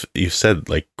these you've said,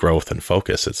 like, growth and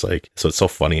focus. It's like, so it's so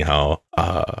funny how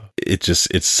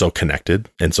it's so connected.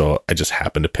 And so I just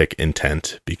happen to pick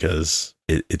intent because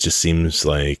it just seems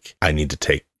like I need to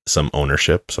take some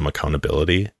ownership, some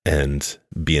accountability, and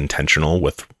be intentional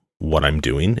with what I'm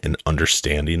doing and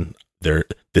understanding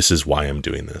this is why I'm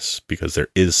doing this, because there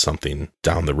is something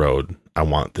down the road. I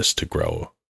want this to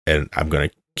grow, and I'm going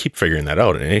to keep figuring that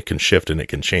out, and it can shift and it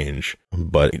can change,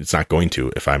 but it's not going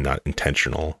to if I'm not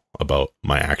intentional about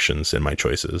my actions and my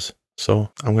choices.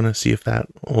 So I'm going to see if that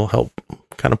will help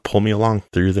kind of pull me along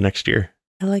through the next year.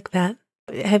 I like that.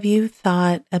 Have you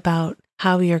thought about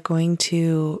how you're going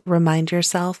to remind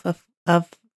yourself of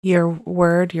your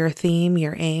word, your theme,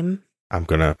 your aim? I'm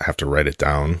going to have to write it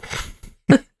down.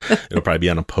 It'll probably be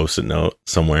on a Post-it note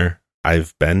somewhere.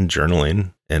 I've been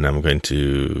journaling and I'm going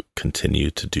to continue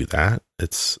to do that.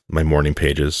 It's my morning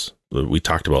pages. We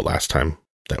talked about last time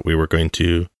that we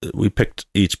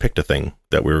each picked a thing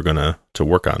that we were going to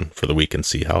work on for the week and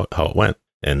see how it went.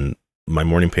 And my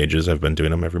morning pages, I've been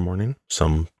doing them every morning,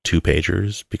 some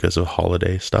 2-pagers because of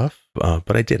holiday stuff.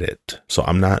 But I did it. So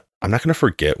I'm not going to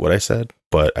forget what I said,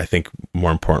 but I think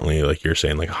more importantly, like you're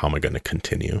saying, like, how am I going to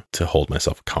continue to hold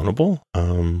myself accountable?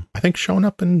 I think showing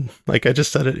up and, like I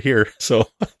just said it here. So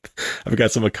I've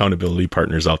got some accountability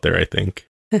partners out there, I think,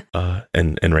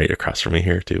 and right across from me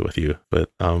here too with you.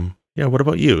 But, yeah, what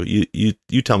about you?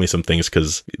 You tell me some things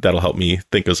because that'll help me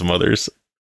think of some others.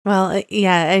 Well,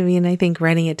 yeah, I mean, I think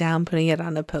writing it down, putting it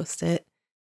on a Post-it,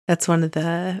 that's one of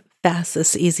the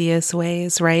fastest, easiest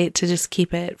ways, right? To just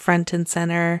keep it front and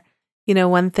center. You know,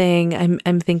 one thing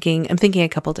I'm thinking a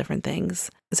couple different things.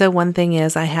 So one thing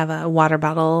is I have a water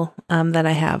bottle that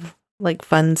I have like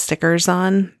fun stickers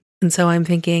on. And so I'm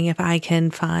thinking if I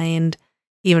can find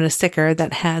even a sticker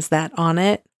that has that on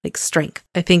it, like strength,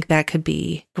 I think that could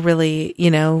be really,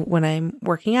 you know, when I'm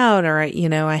working out or, you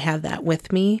know, I have that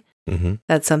with me. Mm-hmm.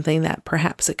 That's something that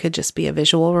perhaps it could just be a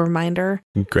visual reminder.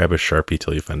 Grab a Sharpie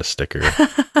till you find a sticker.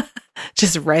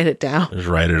 Just write it down. Just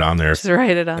write it on there. Just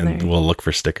write it on there. And we'll look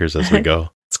for stickers as we go.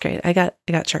 It's great. I got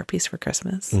Sharpies for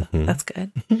Christmas. Mm-hmm. That's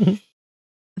good.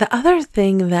 The other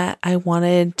thing that I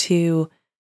wanted to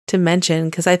mention,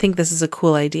 because I think this is a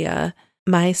cool idea,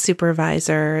 my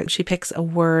supervisor, she picks a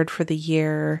word for the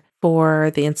year for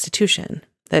the institution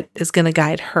that is going to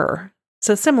guide her.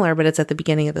 So similar, but it's at the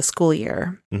beginning of the school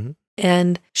year. Mm-hmm.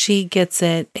 And she gets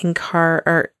it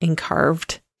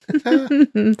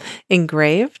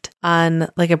engraved on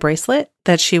like a bracelet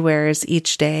that she wears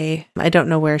each day. I don't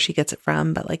know where she gets it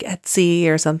from, but like Etsy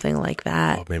or something like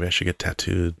that. Oh, maybe I should get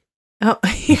tattooed. Oh,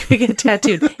 you could get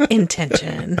tattooed.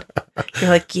 Intention. You're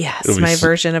like, yes, my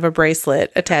version of a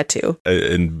bracelet, a tattoo.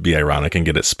 And be ironic and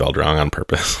get it spelled wrong on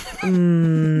purpose.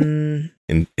 Intert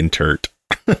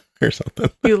or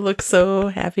something. You look so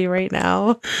happy right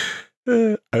now.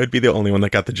 I would be the only one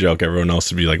that got the joke. Everyone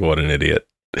else would be like, what an idiot.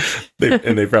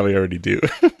 They probably already do.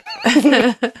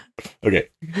 Okay,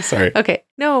 sorry. Okay,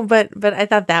 no, but I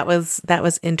thought that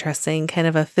was interesting. Kind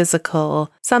of a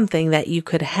physical something that you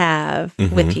could have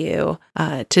with you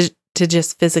to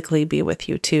just physically be with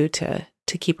you too, to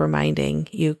keep reminding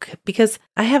you, because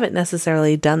I haven't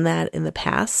necessarily done that in the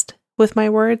past with my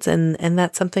words, and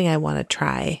that's something I want to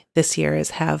try this year,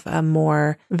 is have a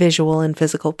more visual and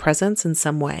physical presence in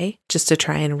some way, just to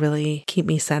try and really keep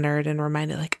me centered and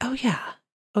reminded, like, oh yeah.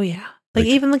 Like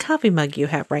even the coffee mug you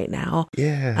have right now.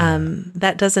 Yeah.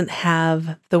 That doesn't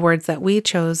have the words that we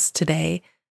chose today,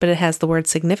 but it has the word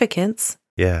significance.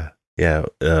 Yeah. Yeah.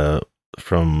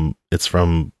 It's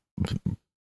from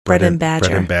Bread and Badger.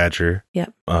 Bread and Badger.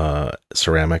 Yep.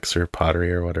 Ceramics or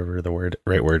pottery or whatever the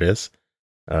right word is.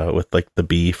 With like the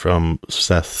bee from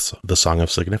Seth's The Song of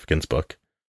Significance book.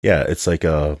 Yeah, it's like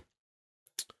a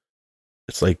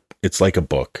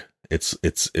book.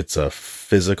 It's a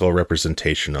physical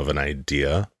representation of an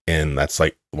idea, and that's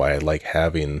like why I like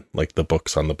having like the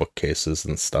books on the bookcases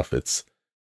and stuff. Is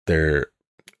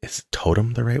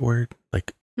totem the right word?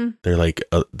 Like they're like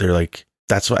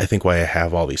that's what I think why I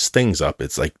have all these things up.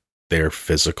 It's like they're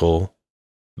physical,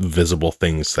 visible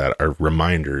things that are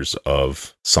reminders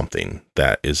of something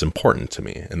that is important to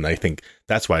me, and I think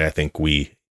that's why I think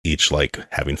we each like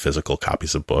having physical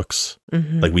copies of books.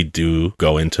 Like we do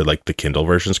go into like the Kindle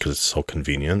versions because it's so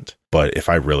convenient, but if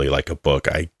I really like a book,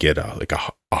 I get a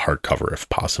hardcover if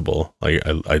possible. Like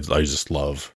I just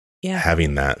love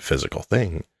having that physical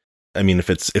thing. I mean,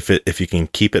 if you can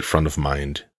keep it front of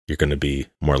mind, you're going to be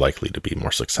more likely to be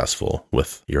more successful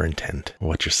with your intent,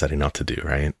 what you're setting out to do,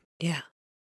 right? Yeah.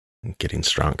 And getting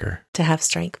stronger, to have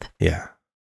strength. Yeah.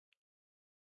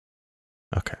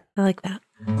 Okay, I like that.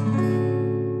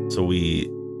 So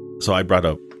I brought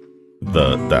up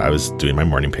that I was doing my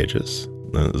morning pages.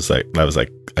 That was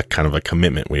like a kind of a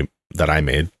commitment that I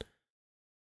made.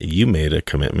 You made a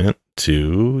commitment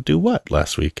to do what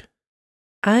last week?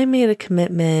 I made a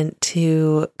commitment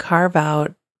to carve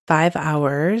out 5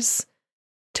 hours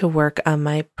to work on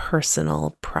my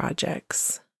personal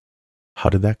projects. How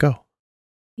did that go?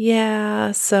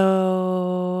 Yeah,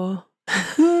 so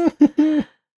it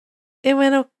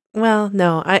went well.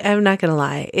 No, I'm not gonna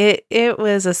lie. It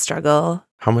was a struggle.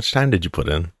 How much time did you put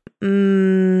in?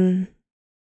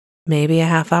 maybe a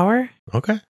half hour.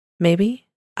 Okay. Maybe.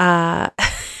 Wow.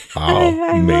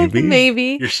 Maybe.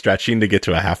 Maybe. You're stretching to get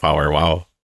to a half hour. Wow.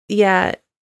 Yeah.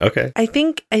 Okay. I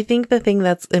think the thing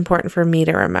that's important for me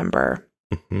to remember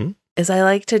is I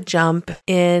like to jump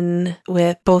in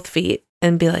with both feet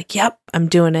and be like, yep, I'm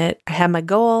doing it. I have my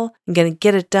goal. I'm going to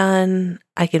get it done.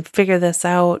 I can figure this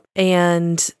out.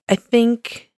 And I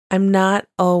think I'm not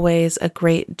always a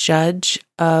great judge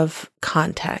of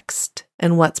context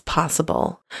and what's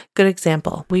possible. Good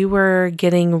example. We were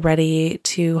getting ready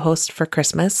to host for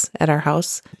Christmas at our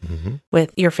house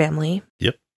with your family.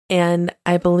 Yep. And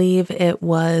I believe it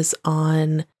was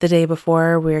on the day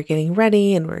before we were getting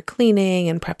ready and we were cleaning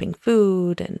and prepping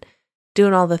food and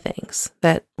doing all the things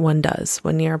that one does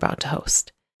when you're about to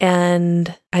host.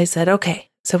 And I said, okay,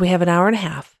 so we have an hour and a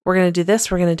half. We're going to do this.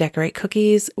 We're going to decorate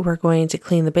cookies. We're going to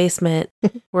clean the basement.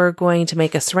 We're going to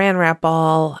make a saran wrap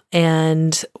ball.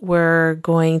 And we're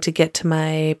going to get to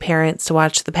my parents to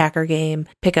watch the Packer game,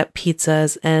 pick up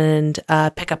pizzas and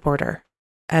pickup order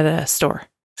at a store.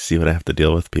 See what I have to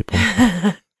deal with, people.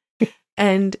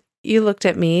 And you looked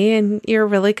at me and you're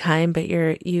really kind, but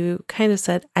you kind of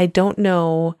said, I don't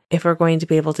know if we're going to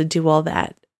be able to do all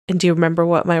that. And do you remember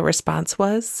what my response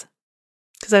was?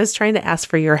 Because I was trying to ask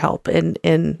for your help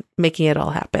in making it all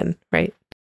happen, right?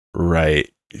 Right.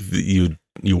 You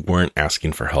weren't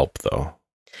asking for help, though.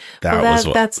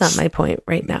 That's not my point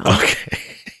right now. Okay.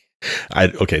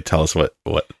 Okay, tell us what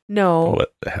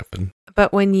happened.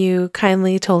 But when you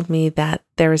kindly told me that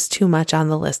there was too much on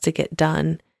the list to get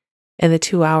done in the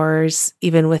 2 hours,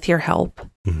 even with your help,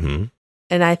 and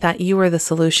I thought you were the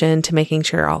solution to making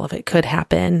sure all of it could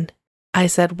happen, I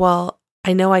said, well,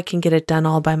 I know I can get it done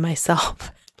all by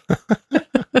myself.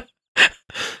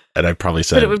 And I probably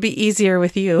said, but it would be easier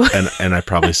with you. and I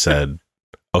probably said,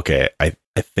 okay, I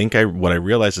think what I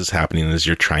realize is happening is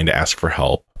you're trying to ask for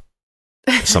help,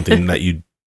 something that you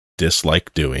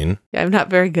dislike doing. Yeah, I'm not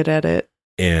very good at it.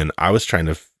 And I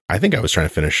think I was trying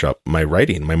to finish up my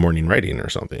morning writing or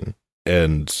something.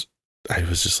 And I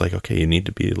was just like, okay, you need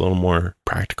to be a little more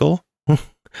practical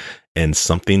and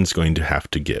something's going to have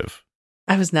to give.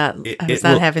 I was not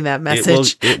having that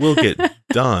message. It will get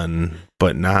done,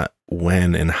 but not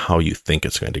when and how you think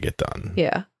it's going to get done.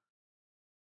 Yeah.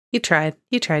 You tried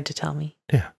to tell me.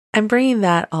 Yeah. I'm bringing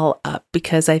that all up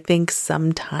because I think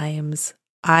sometimes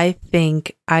I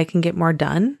think I can get more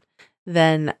done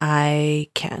than I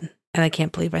can. And I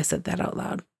can't believe I said that out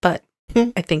loud, but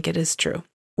I think it is true.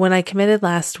 When I committed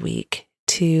last week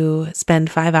to spend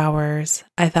 5 hours,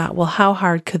 I thought, well, how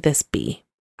hard could this be?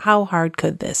 How hard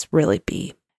could this really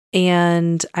be?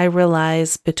 And I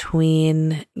realized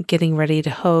between getting ready to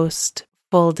host,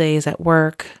 full days at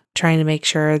work, trying to make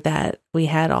sure that we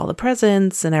had all the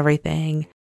presents and everything,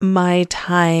 my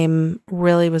time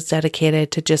really was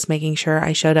dedicated to just making sure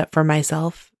I showed up for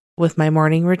myself with my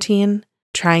morning routine,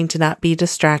 trying to not be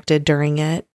distracted during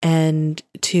it and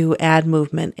to add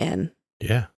movement in.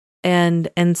 Yeah.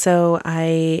 And so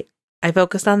I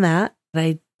focused on that.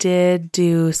 I did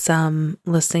do some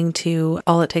listening to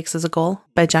All It Takes Is a Goal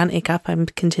by John Acuff. I'm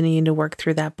continuing to work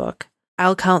through that book.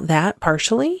 I'll count that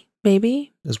partially,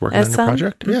 maybe. As working on your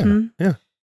project? Yeah. Yeah.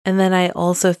 And then I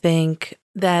also think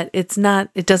that it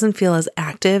doesn't feel as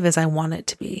active as I want it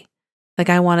to be. Like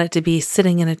I want it to be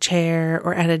sitting in a chair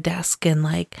or at a desk and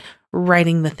like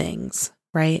writing the things,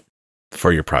 right?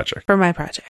 For your project. For my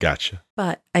project. Gotcha.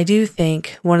 But I do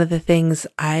think one of the things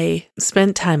I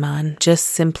spent time on just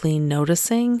simply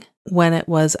noticing when it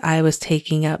was I was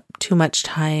taking up too much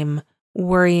time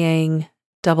worrying,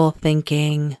 double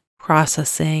thinking,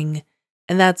 processing.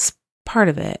 And that's part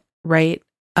of it, right?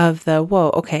 Of the,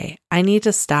 whoa, okay, I need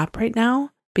to stop right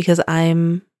now because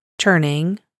I'm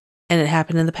churning and it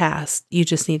happened in the past. You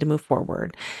just need to move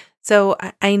forward. So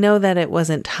I know that it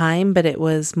wasn't time, but it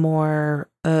was more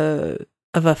of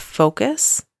a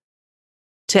focus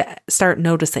to start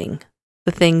noticing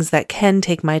the things that can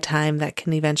take my time that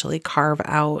can eventually carve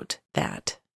out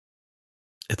that.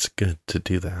 It's good to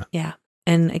do that. Yeah.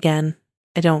 And again,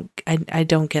 I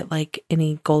don't get like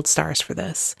any gold stars for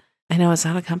this. I know it's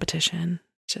not a competition.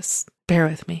 Just bear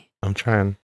with me. I'm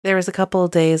trying. There was a couple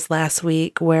of days last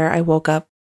week where I woke up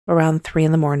around 3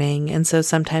 a.m. And so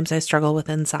sometimes I struggle with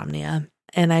insomnia.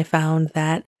 And I found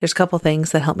that there's a couple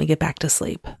things that help me get back to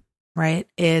sleep, right?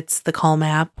 It's the Calm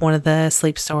app, one of the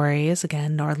sleep stories.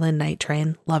 Again, Nordland Night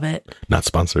Train. Love it. Not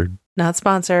sponsored. Not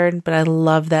sponsored, but I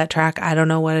love that track. I don't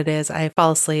know what it is. I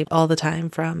fall asleep all the time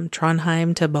from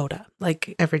Trondheim to Boda,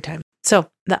 like every time.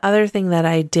 So the other thing that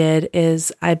I did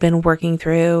is I've been working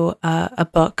through a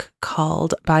book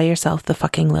called Buy Yourself the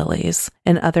Fucking Lilies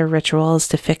and Other Rituals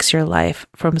to Fix Your Life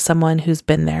from Someone Who's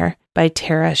Been There by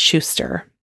Tara Schuster.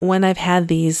 when I've had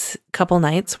these couple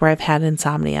nights where I've had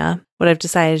insomnia, what I've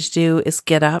decided to do is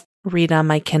get up, read on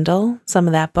my Kindle some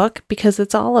of that book, because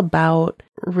it's all about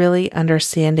really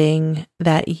understanding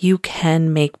that you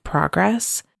can make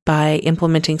progress by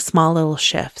implementing small little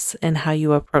shifts in how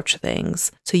you approach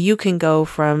things. So you can go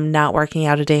from not working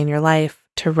out a day in your life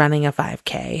to running a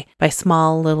 5K by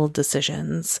small little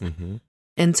decisions. Mm-hmm.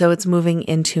 And so it's moving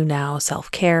into now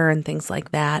self-care and things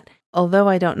like that. Although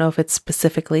I don't know if it's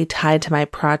specifically tied to my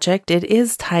project, it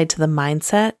is tied to the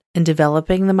mindset and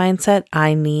developing the mindset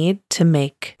I need to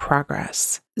make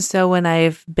progress. So when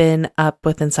I've been up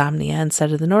with insomnia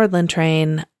instead of the Nordland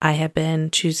train, I have been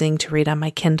choosing to read on my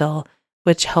Kindle,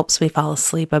 which helps me fall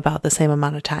asleep about the same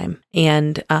amount of time.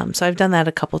 And so I've done that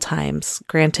a couple times.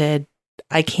 Granted,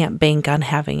 I can't bank on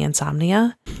having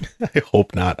insomnia. I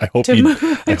hope not. I hope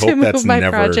move my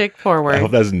project forward. I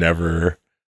hope that's never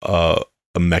a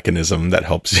mechanism that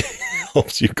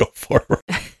helps you go forward.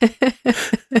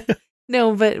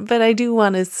 No, but I do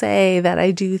want to say that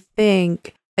I do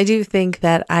think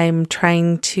that I'm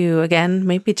trying to, again,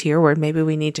 maybe to your word, maybe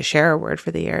we need to share a word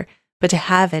for the year, but to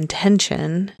have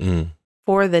intention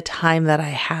for the time that I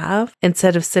have,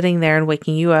 instead of sitting there and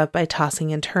waking you up by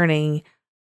tossing and turning.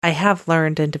 I have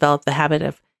learned and developed the habit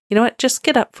of, you know what, just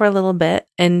get up for a little bit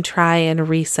and try and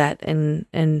reset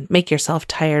and make yourself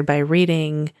tired by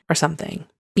reading or something.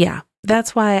 Yeah,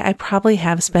 that's why I probably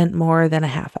have spent more than a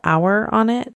half hour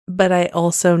on it. But I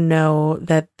also know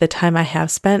that the time I have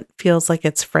spent feels like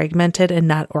it's fragmented and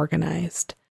not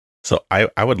organized. So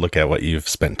I would look at what you've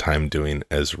spent time doing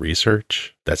as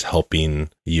research that's helping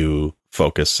you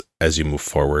focus as you move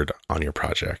forward on your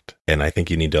project. And I think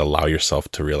you need to allow yourself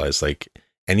to realize, like,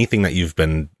 anything that you've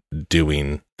been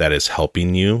doing that is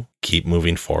helping you keep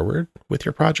moving forward with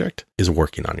your project is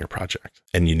working on your project.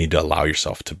 And you need to allow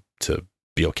yourself to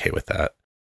be okay with that.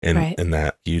 And right. And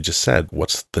that you just said,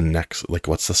 what's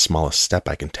the smallest step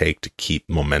I can take to keep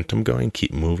momentum going,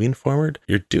 keep moving forward?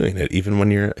 You're doing it. Even when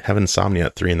you're having insomnia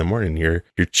at 3 a.m, you're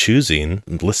choosing,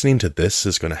 listening to this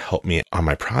is going to help me on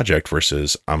my project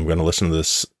versus I'm going to listen to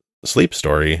this sleep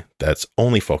story that's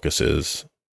only focuses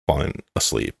falling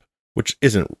asleep, which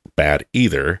isn't bad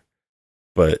either,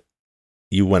 but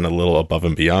you went a little above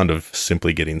and beyond of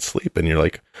simply getting sleep. And you're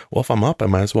like, well, if I'm up, I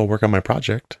might as well work on my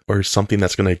project or something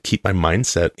that's going to keep my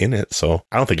mindset in it. So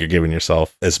I don't think you're giving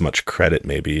yourself as much credit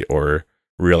maybe, or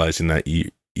realizing that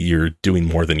you're doing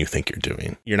more than you think you're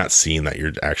doing. You're not seeing that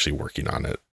you're actually working on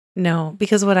it. No,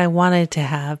 because what I wanted to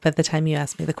have by the time you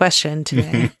asked me the question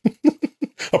today,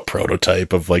 a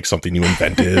prototype of like something you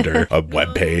invented or a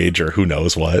web page or who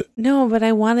knows what. No, but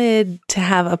I wanted to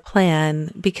have a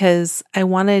plan, because I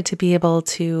wanted to be able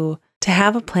to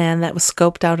have a plan that was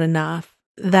scoped out enough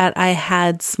that I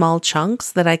had small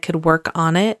chunks that I could work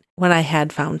on it when I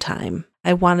had found time.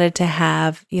 I wanted to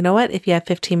have, you know what, if you have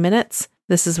 15 minutes,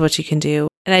 this is what you can do.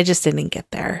 And I just didn't get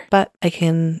there, but I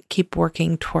can keep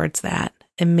working towards that.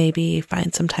 And maybe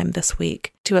find some time this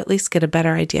week to at least get a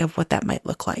better idea of what that might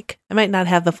look like. I might not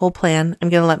have the full plan. I'm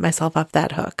going to let myself off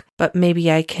that hook, but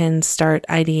maybe I can start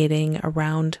ideating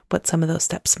around what some of those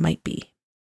steps might be.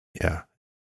 Yeah.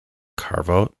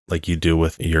 Carve out, like you do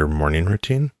with your morning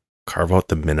routine, carve out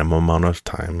the minimum amount of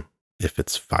time. If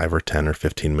it's 5 or 10 or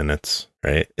 15 minutes,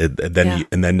 right? And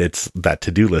then it's that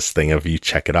to-do list thing of you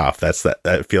check it off.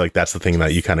 I feel like that's the thing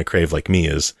that you kind of crave, like me,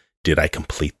 is, did I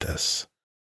complete this?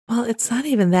 Well, it's not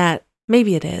even that.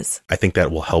 Maybe it is. I think that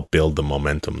will help build the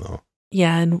momentum, though.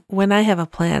 Yeah, and when I have a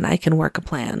plan, I can work a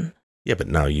plan. Yeah, but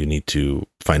now you need to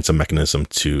find some mechanism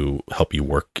to help you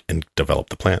work and develop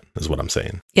the plan, is what I'm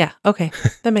saying. Yeah, okay.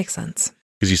 That makes sense.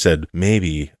 Because you said,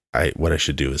 maybe what I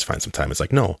should do is find some time. It's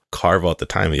like, no, carve out the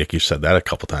time. Like you said that a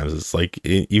couple times. It's like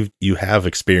you have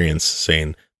experience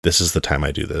saying, this is the time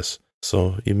I do this.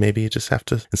 So you just have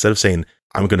to, instead of saying,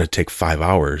 I'm going to take 5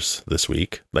 hours this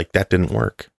week, like that didn't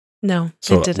work. No,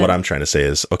 so what I'm trying to say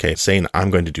is, okay, saying I'm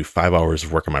going to do 5 hours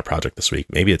of work on my project this week,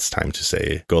 maybe it's time to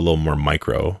say, go a little more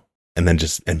micro and then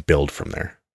and build from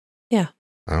there. Yeah.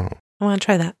 Oh. I want to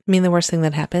try that. I mean, the worst thing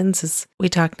that happens is we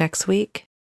talk next week.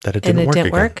 That it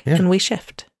didn't work. Yeah. And we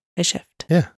shift. I shift.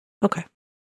 Yeah. Okay.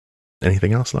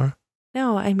 Anything else, Laura?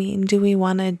 No, I mean, do we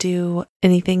want to do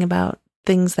anything about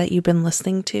things that you've been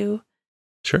listening to?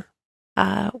 Sure.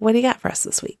 What do you got for us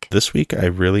this week? This week, I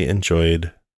really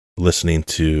enjoyed listening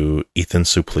to Ethan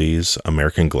Suplee's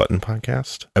American Glutton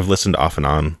podcast. I've listened off and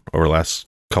on over the last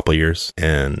couple of years.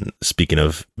 And speaking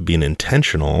of being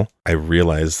intentional, I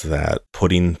realized that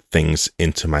putting things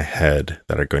into my head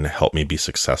that are going to help me be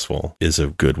successful is a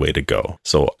good way to go.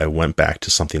 So I went back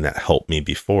to something that helped me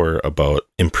before about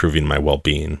improving my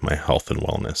well-being, my health and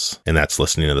wellness. And that's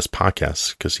listening to this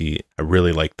podcast, because I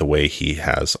really like the way he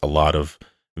has a lot of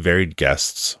varied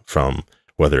guests, from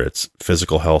whether it's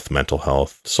physical health, mental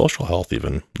health, social health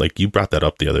even. Like you brought that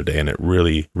up the other day, and it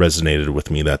really resonated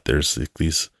with me that there's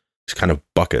these kind of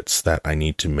buckets that I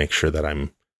need to make sure that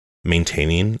I'm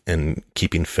maintaining and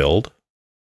keeping filled.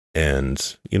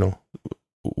 And,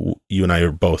 you and I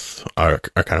are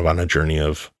kind of on a journey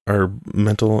of our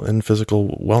mental and physical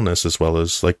wellness, as well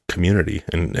as like community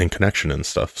and connection and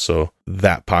stuff. So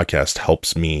that podcast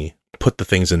helps me put the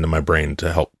things into my brain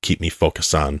to help keep me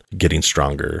focused on getting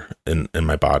stronger in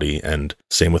my body, and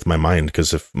same with my mind.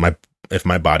 Because if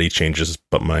my body changes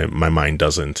but my mind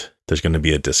doesn't, there's going to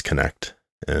be a disconnect.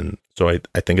 And so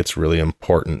I think it's really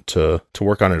important to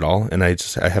work on it all. And I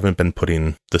haven't been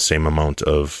putting the same amount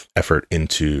of effort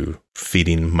into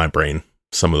feeding my brain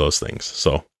some of those things.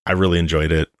 So I really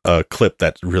enjoyed it. A clip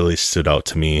that really stood out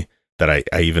to me, that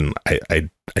I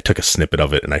took a snippet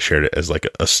of it and I shared it as like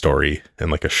a story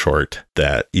and like a short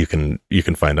that you can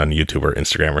find on YouTube or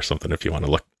Instagram or something if you want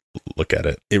to look at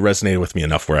it. It resonated with me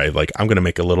enough where I'm going to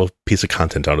make a little piece of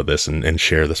content out of this and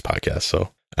share this podcast.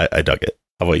 So I dug it.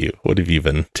 How about you? What have you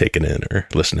been taking in or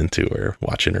listening to or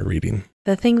watching or reading?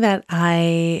 The thing that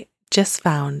I just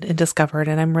found and discovered,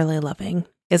 and I'm really loving,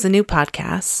 is a new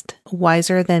podcast,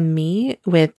 Wiser Than Me,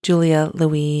 with Julia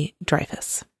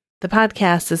Louis-Dreyfus. The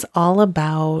podcast is all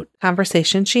about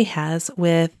conversations she has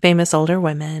with famous older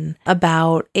women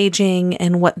about aging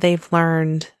and what they've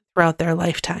learned throughout their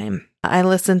lifetime. I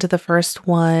listened to the first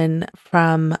one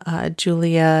from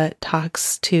Julia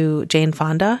Talks to Jane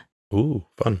Fonda. Ooh,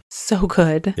 fun. So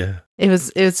good. Yeah.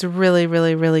 It's really,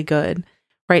 really, really good.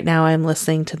 Right now I'm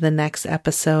listening to the next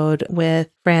episode with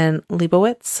Fran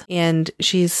Lebowitz, and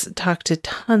she's talked to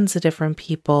tons of different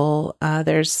people.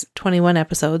 There's 21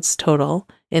 episodes total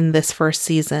in this first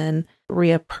season.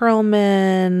 Rhea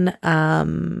Perlman,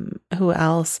 who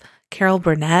else? Carol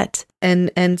Burnett.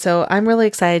 And so I'm really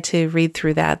excited to read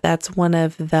through that. That's one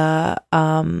of the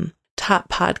top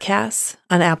podcasts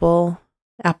on Apple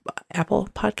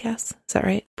Podcasts. Is that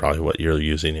right? Probably what you're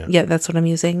using. Yeah. Yeah, that's what I'm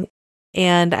using.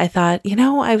 And I thought,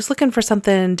 I was looking for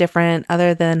something different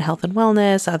other than health and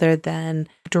wellness, other than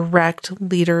direct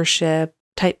leadership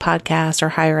type podcasts or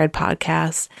higher ed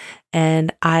podcasts.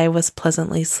 And I was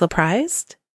pleasantly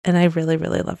surprised, and I really,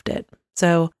 really loved it.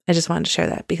 So I just wanted to share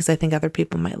that because I think other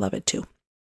people might love it too.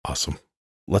 Awesome.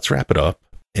 Let's wrap it up.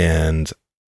 And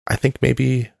I think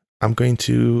maybe I'm going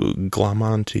to glom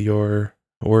on to your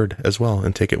word as well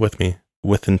and take it with me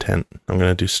with intent. I'm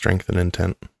going to do strength and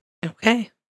intent.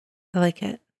 Okay. I like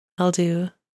it. I'll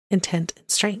do intent and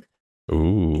strength.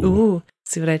 Ooh.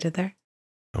 See what I did there?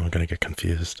 I'm going to get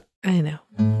confused. I know.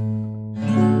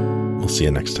 We'll see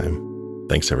you next time.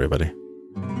 Thanks, everybody.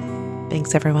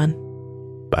 Thanks, everyone.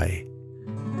 Bye.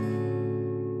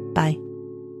 Bye.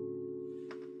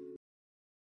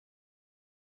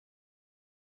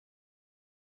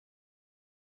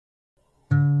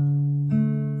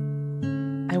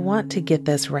 I want to get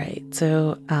this right.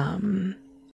 So,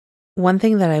 one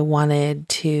thing that I wanted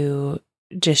to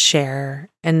just share,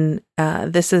 and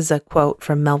this is a quote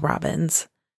from Mel Robbins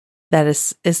that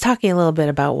is talking a little bit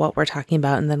about what we're talking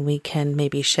about, and then we can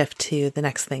maybe shift to the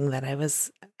next thing that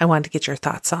I wanted to get your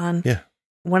thoughts on. Yeah.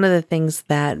 One of the things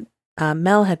that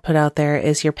Mel had put out there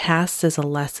is, your past is a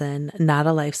lesson, not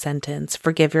a life sentence.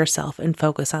 Forgive yourself and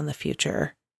focus on the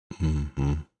future.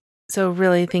 Mm-hmm. So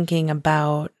really thinking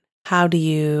about how do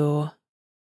you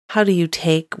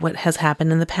take what has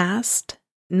happened in the past,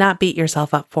 not beat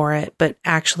yourself up for it, but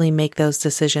actually make those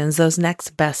decisions, those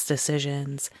next best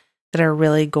decisions that are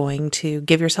really going to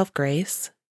give yourself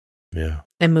grace. Yeah.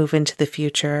 And move into the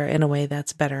future in a way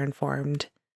that's better informed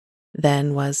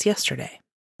than was yesterday.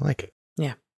 I like it.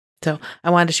 Yeah. So I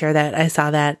wanted to share that. I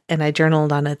saw that and I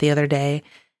journaled on it the other day,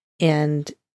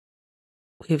 and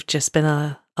we've just been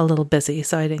a little busy,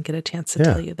 so I didn't get a chance to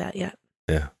tell you that yet.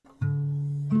 Yeah.